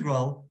continuous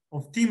integral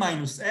of t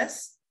minus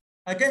s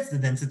against the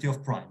density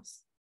of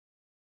primes.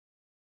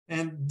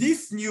 And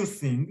this new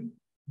thing,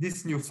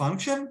 this new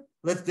function,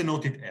 let's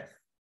denote it f.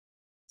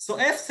 So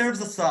f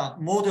serves as a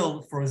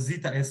model for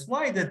zeta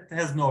sy that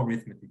has no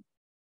arithmetic.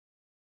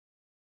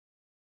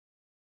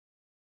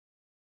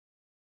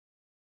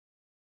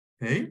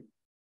 Okay.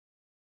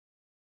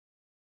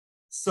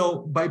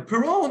 So by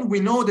Perron, we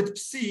know that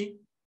psi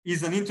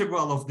is an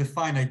integral of the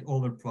finite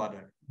Euler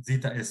product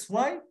zeta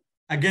sy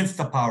against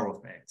the power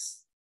of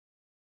x.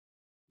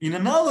 In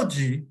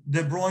analogy,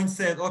 De Broglie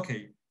said,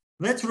 okay,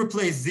 let's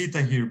replace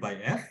zeta here by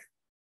f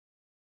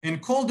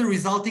and call the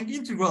resulting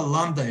integral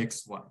lambda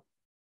xy.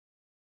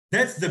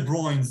 That's De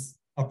Broglie's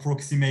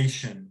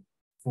approximation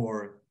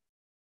for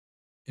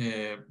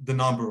the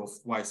number of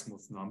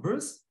y-smooth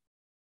numbers.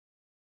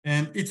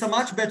 And it's a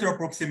much better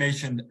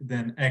approximation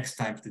than x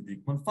times the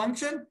Dickman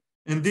function.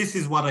 And this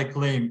is what I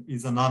claim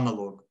is an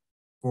analog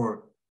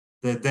for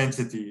the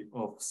density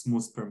of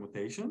smooth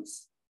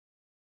permutations.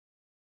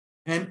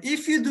 And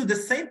if you do the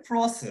same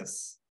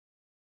process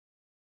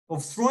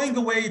of throwing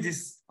away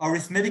this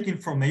arithmetic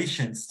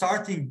information,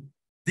 starting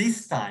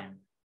this time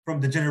from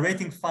the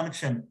generating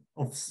function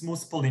of smooth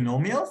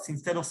polynomials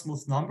instead of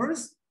smooth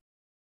numbers,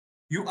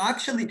 you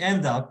actually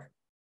end up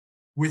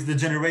with the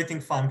generating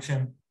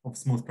function of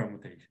smooth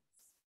permutations.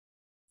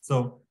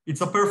 So it's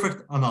a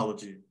perfect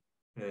analogy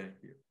here.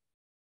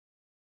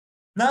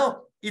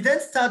 Now, he then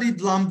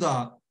studied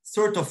lambda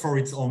sort of for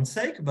its own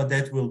sake, but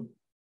that will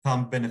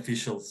come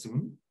beneficial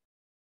soon.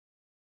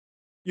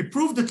 He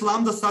proved that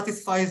lambda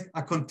satisfies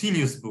a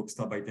continuous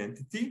bootstrap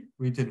identity,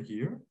 written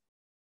here,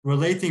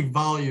 relating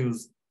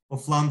values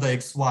of lambda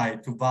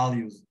xy to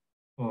values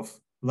of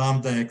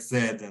lambda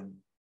xz and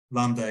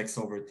lambda x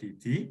over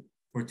tt,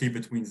 for t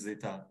between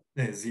zeta,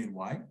 z and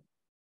y.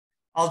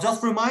 I'll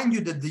just remind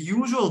you that the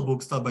usual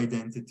bootstrap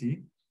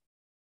identity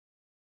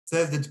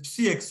says that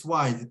psi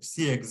xy is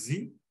psi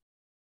xz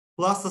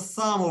plus a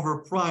sum over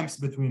primes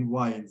between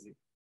y and z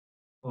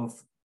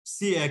of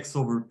psi x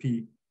over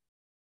p.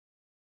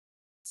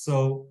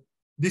 So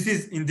this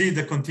is indeed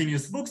a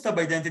continuous bootstrap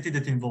identity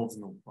that involves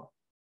no prime.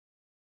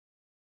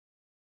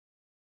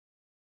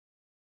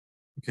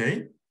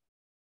 Okay.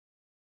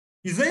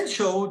 He then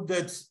showed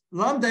that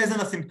lambda is an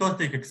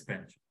asymptotic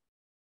expansion.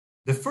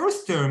 The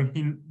first term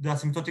in the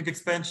asymptotic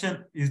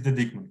expansion is the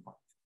Dickman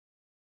function.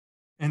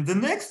 And the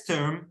next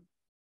term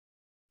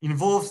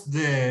involves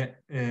the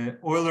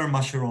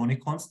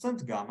Euler-Mascheroni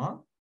constant, gamma,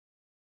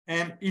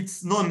 and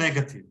it's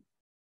non-negative.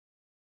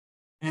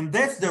 And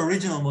that's the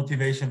original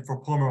motivation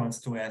for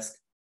Pomerance to ask,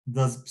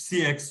 does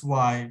psi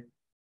xy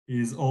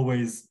is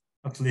always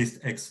at least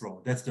x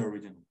rho? That's the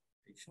original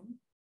motivation.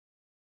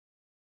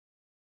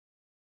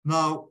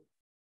 Now,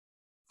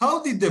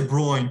 how did De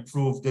Broglie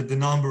prove that the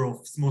number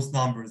of smooth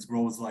numbers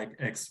grows like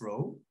x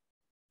rho?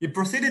 He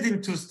proceeded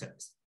in two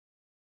steps.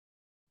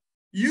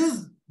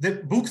 Use the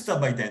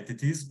bootstrap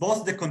identities,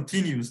 both the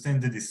continuous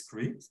and the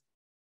discrete,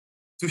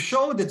 to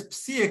show that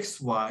psi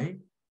xy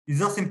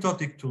is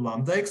asymptotic to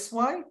lambda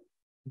xy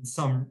in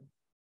some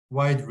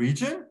wide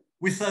region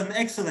with an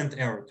excellent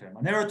error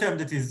term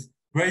that is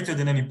greater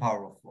than any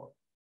power of log.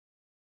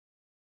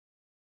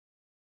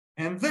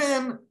 And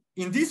then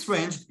in this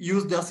range,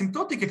 use the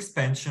asymptotic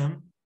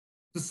expansion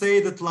to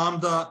say that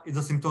lambda is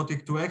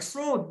asymptotic to x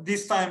rho,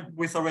 this time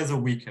with a rather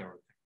weak error.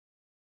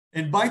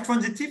 And by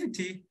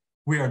transitivity,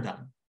 we are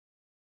done.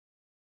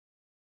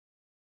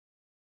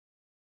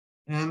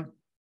 And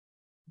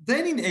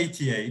then in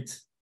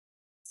 88,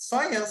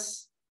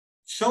 Sayas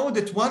showed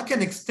that one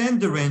can extend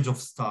the range of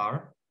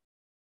star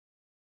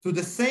to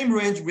the same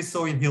range we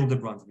saw in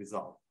Hildebrand's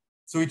result.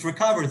 So it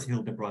recovers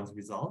Hildebrand's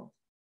result.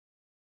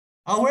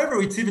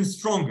 However, it's even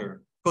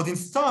stronger, because in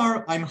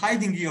star, I'm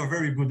hiding here a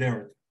very good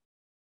error.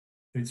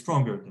 So it's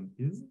stronger than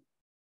his.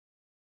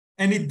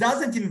 And it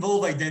doesn't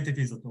involve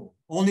identities at all,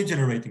 only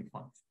generating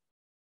functions.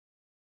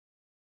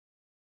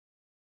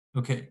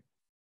 Okay.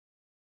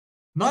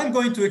 Now I'm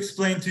going to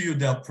explain to you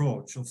the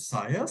approach of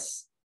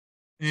Sayas,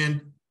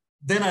 and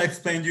then I'll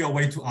explain to you a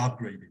way to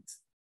upgrade it.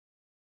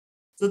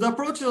 So the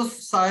approach of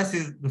Sayas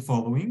is the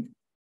following.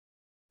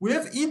 We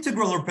have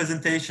integral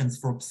representations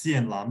for psi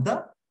and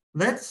lambda.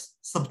 Let's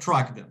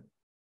subtract them.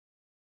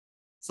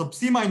 So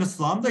psi minus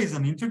lambda is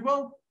an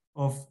integral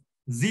of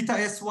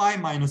zeta sy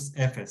minus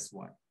f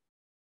sy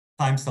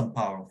times some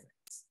power of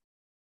x.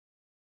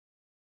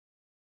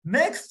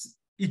 Next,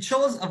 it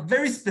shows a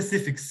very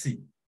specific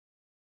c.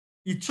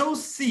 It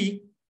shows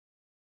c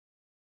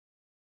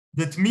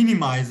that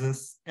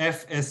minimizes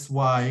f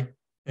sy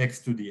x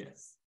to the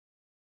s.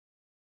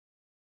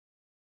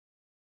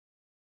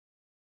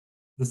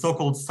 The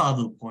so-called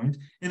saddle point.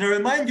 And I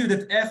remind you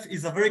that f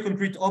is a very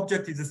concrete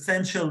object, is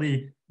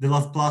essentially the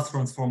Laplace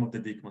transform of the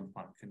Dickman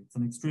function. It's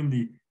an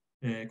extremely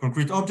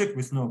concrete object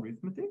with no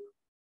arithmetic.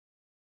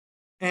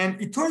 And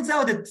it turns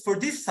out that for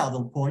this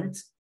saddle point,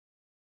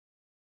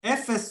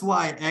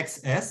 fsy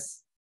xs,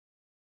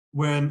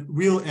 when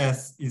real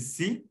s is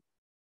c,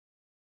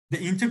 the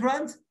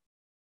integrand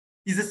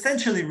is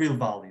essentially real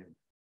value.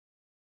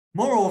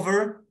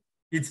 Moreover,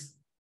 it's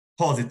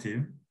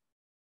positive.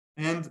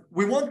 And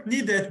we won't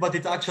need it, but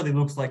it actually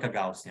looks like a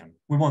Gaussian.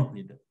 We won't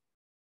need it.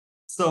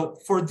 So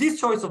for this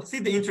choice of c,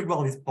 the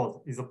integral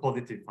is a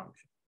positive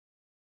function.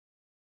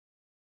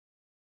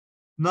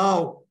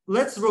 Now,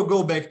 let's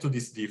go back to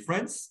this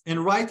difference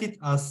and write it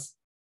as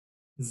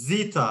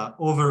zeta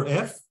over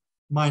f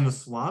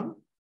minus 1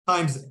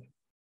 times f.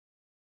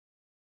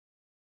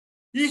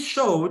 He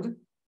showed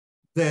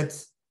that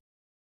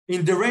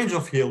in the range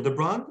of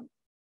Hildebrand,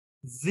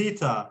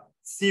 zeta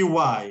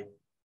cy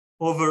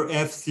over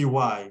f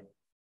cy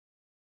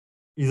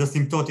is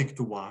asymptotic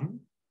to 1.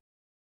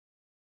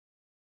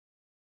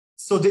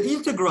 So the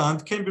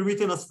integrand can be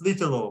written as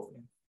little of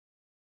f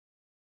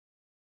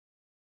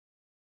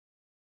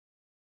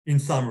in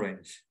some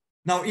range.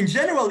 Now, in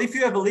general, if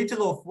you have a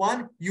little of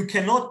 1, you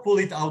cannot pull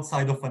it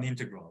outside of an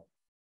integral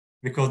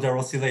because there are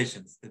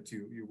oscillations that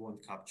you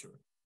won't capture.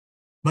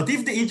 But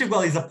if the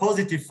integral is a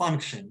positive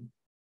function,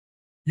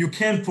 you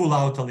can pull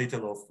out a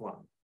little of 1.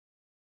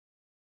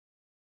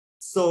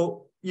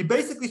 So he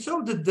basically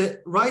showed that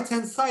the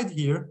right-hand side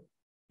here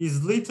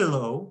is little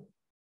o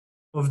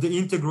of the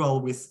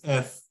integral with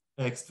f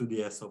x to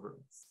the s over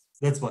s.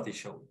 That's what he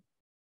showed.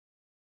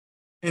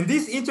 And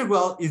this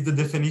integral is the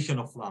definition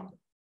of lambda.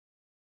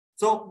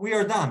 So we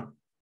are done.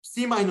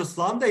 C minus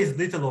lambda is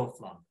little o of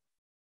lambda.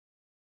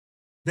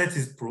 That's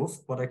his proof,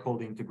 what I call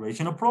the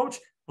integration approach,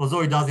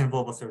 although it does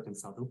involve a certain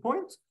saddle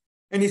point.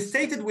 And he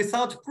stated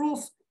without proof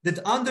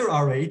that under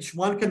Rh,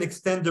 one can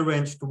extend the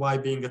range to y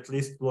being at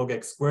least log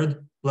x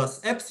squared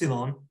plus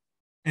epsilon.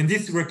 And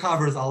this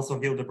recovers also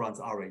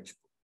Hildebrand's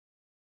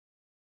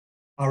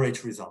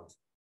Rh result.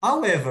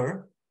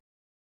 However,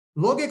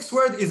 log x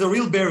squared is a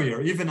real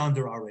barrier even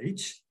under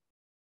Rh,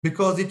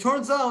 because it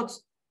turns out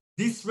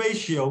this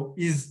ratio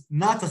is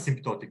not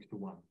asymptotic to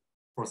 1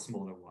 for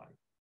smaller y.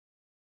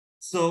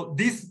 So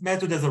this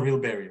method has a real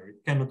barrier.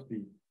 It cannot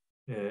be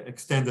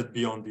extended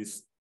beyond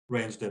this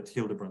range that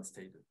Hildebrand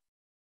stated.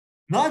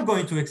 Now I'm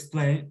going to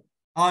explain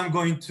how I'm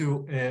going to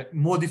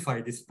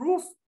modify this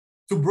proof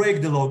to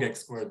break the log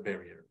x squared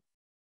barrier.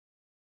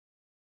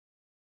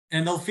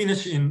 And I'll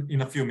finish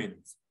in a few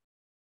minutes.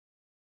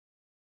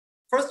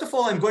 First of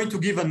all, I'm going to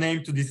give a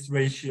name to this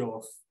ratio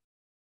of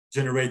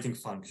generating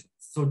functions.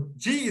 So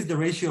G is the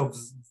ratio of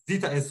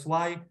zeta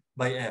sy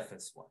by f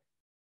sy.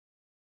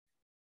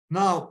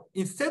 Now,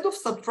 instead of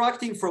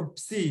subtracting from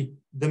psi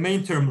the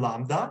main term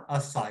lambda,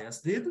 as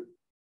Sias did,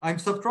 I'm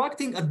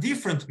subtracting a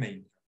different main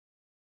term.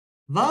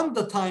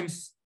 Lambda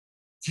times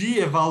G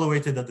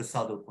evaluated at the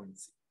saddle point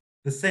C,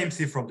 the same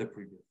C from the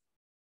previous.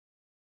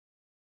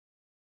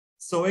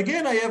 So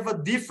again, I have a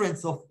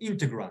difference of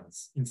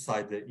integrands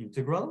inside the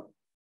integral,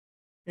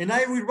 and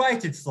I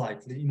rewrite it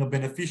slightly in a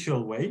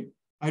beneficial way.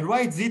 I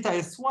write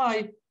zeta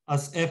sy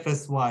as f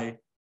sy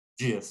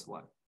g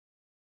sy.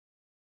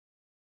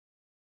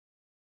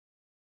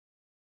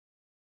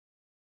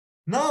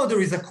 Now there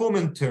is a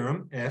common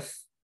term,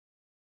 f,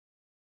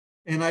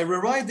 and I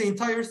rewrite the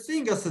entire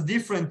thing as a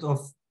difference of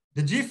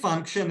the g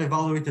function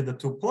evaluated at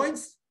 2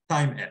 points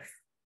times f.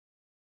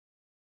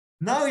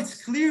 Now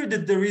it's clear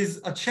that there is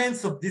a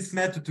chance of this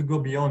method to go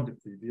beyond the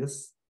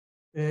previous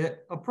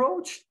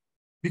approach,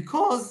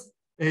 because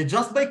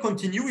just by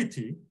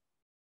continuity,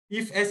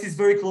 if s is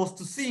very close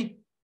to c,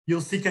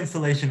 you'll see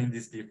cancellation in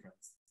this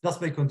difference, just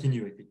by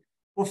continuity.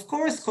 Of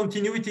course,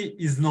 continuity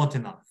is not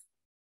enough.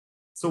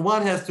 So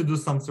one has to do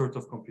some sort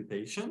of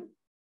computation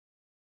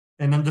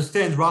and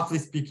understand, roughly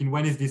speaking,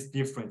 when is this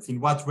difference? In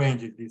what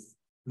range is this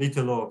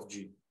little o of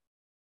g?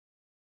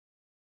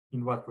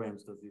 In what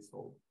range does this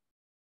hold?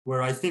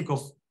 Where I think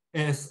of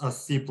s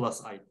as c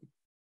plus it.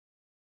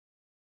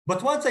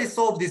 But once I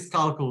solve this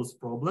calculus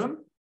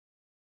problem,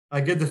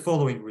 I get the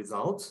following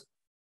result.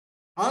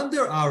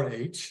 Under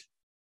Rh,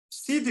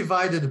 c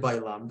divided by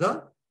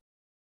lambda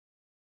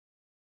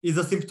is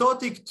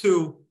asymptotic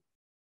to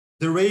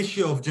the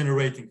ratio of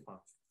generating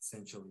functions,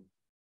 essentially,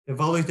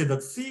 evaluated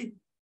at c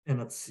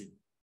and at c.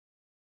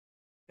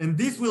 And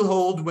this will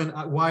hold when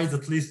y is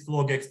at least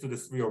log x to the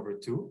 3 over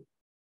 2.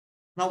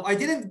 Now, I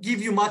didn't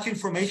give you much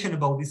information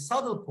about this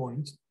saddle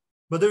point,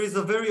 but there is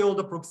a very old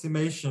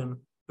approximation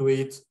to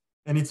it,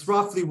 and it's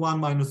roughly 1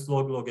 minus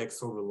log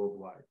x over log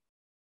y.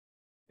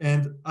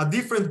 And a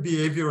different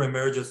behavior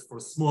emerges for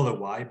smaller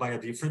y by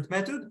a different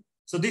method.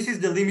 So this is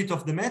the limit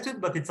of the method,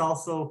 but it's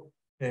also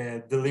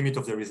the limit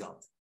of the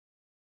result.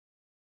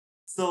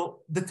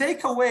 So the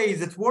takeaway is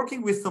that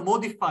working with a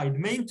modified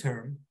main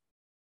term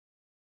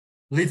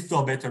leads to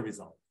a better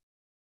result.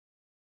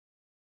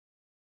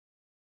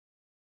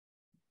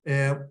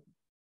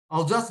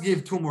 I'll just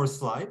give 2 more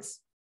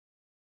slides.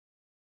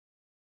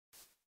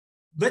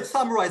 Let's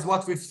summarize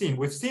what we've seen.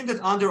 We've seen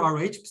that under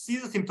Rh, c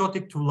is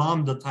asymptotic to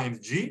lambda times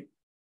g,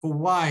 for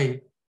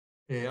y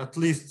at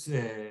least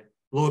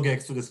log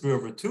x to the 3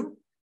 over 2.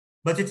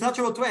 But it's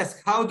natural to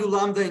ask, how do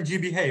lambda and g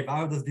behave?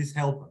 How does this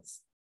help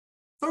us?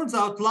 Turns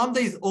out lambda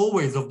is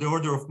always of the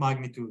order of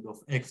magnitude of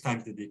x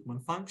times the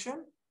Dickman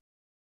function.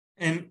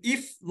 And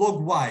if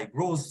log y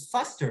grows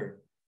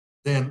faster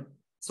than,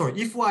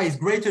 if y is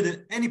greater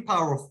than any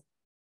power of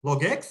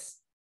log x,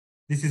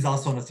 this is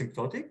also an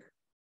asymptotic.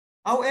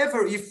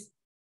 However, if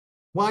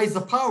y is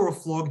a power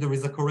of log, there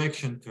is a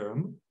correction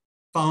term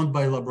found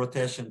by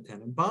Labrotesh and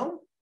Tenenbaum.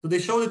 So they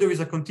show that there is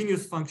a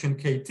continuous function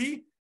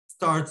kt,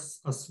 starts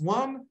as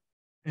 1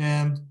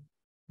 and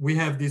we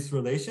have this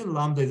relation,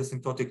 lambda is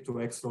asymptotic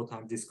to x rho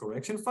times this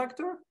correction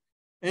factor.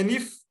 And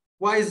if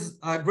y is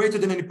greater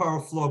than any power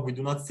of log, we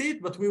do not see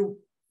it, but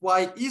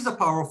y is a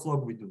power of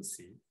log, we do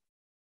see it.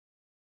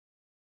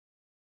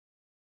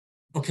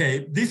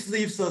 Okay, this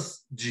leaves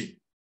us G.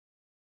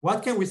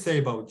 What can we say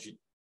about G?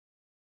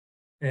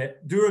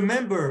 Do you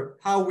remember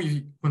how we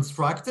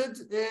constructed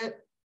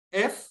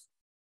F?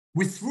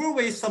 We threw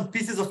away some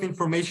pieces of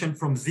information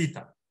from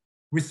zeta.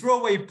 We threw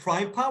away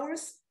prime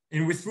powers,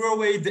 and we threw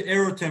away the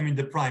error term in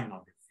the prime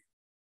number.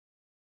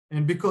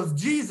 And because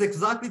G is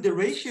exactly the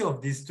ratio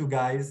of these two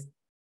guys,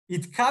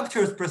 it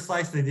captures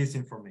precisely this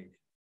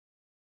information.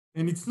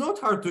 And it's not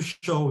hard to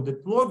show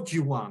that log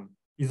G1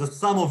 is a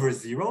sum over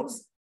zeros,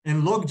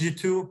 and log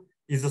G2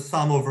 is a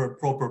sum over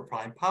proper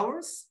prime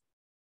powers.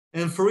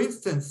 And for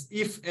instance,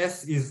 if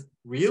S is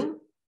real,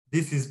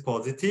 this is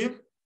positive.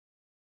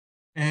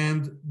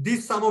 And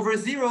this sum over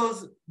zeros,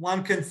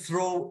 one can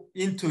throw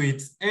into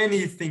it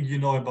anything you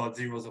know about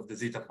zeros of the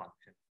zeta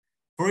function.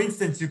 For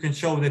instance, you can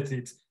show that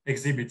it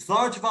exhibits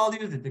large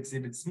values, it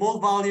exhibits small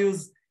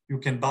values, you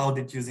can bound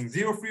it using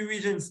zero-free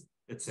regions,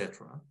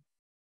 etc.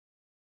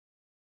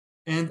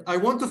 And I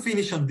want to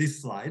finish on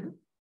this slide.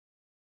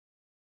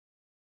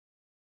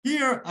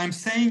 Here, I'm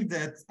saying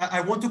that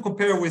I want to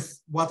compare with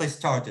what I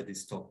started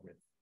this talk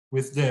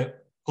with the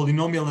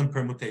polynomial and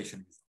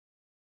permutation.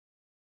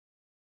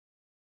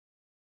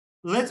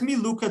 Let me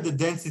look at the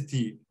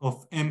density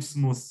of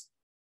M-smooth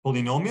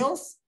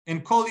polynomials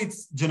and call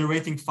its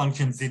generating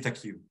function zeta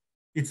q.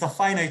 It's a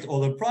finite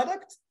Euler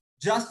product,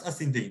 just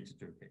as in the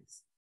integer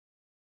case.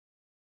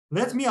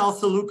 Let me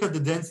also look at the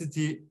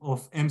density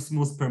of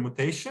M-smooth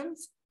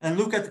permutations and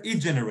look at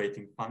its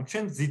generating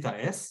function, zeta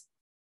s.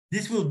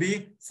 This will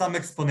be some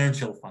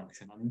exponential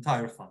function, an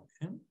entire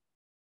function.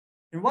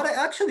 And what I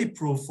actually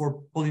prove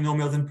for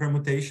polynomials and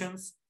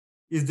permutations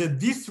is that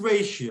this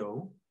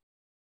ratio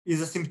is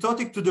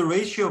asymptotic to the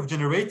ratio of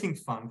generating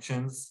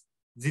functions,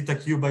 zeta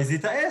q by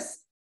zeta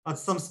s, at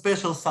some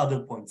special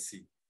saddle point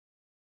C.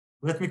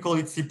 Let me call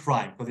it C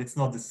prime, because it's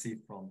not the C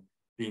from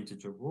the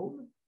integer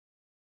world.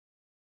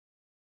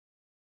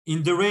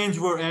 In the range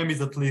where m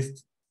is at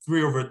least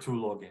 3/2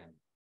 log n.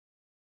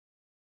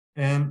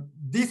 And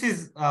this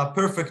is a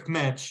perfect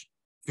match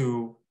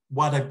to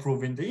what I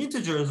prove in the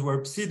integers,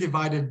 where psi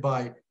divided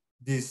by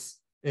this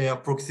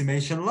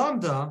approximation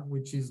lambda,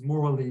 which is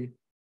morally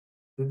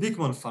the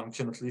Dickman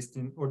function, at least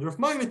in order of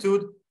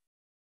magnitude,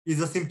 is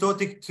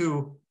asymptotic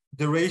to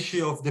the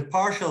ratio of the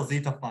partial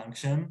zeta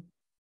function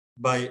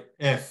by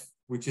f,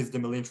 which is the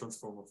Mellin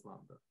transform of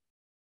lambda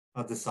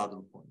at the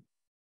saddle point.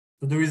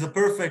 So there is a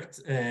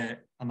perfect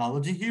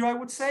analogy here, I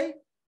would say.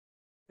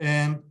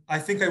 And I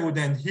think I would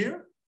end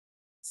here.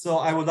 So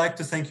I would like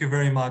to thank you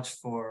very much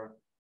for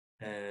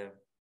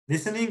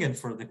listening and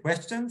for the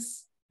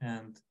questions.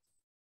 And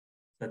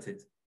that's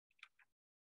it.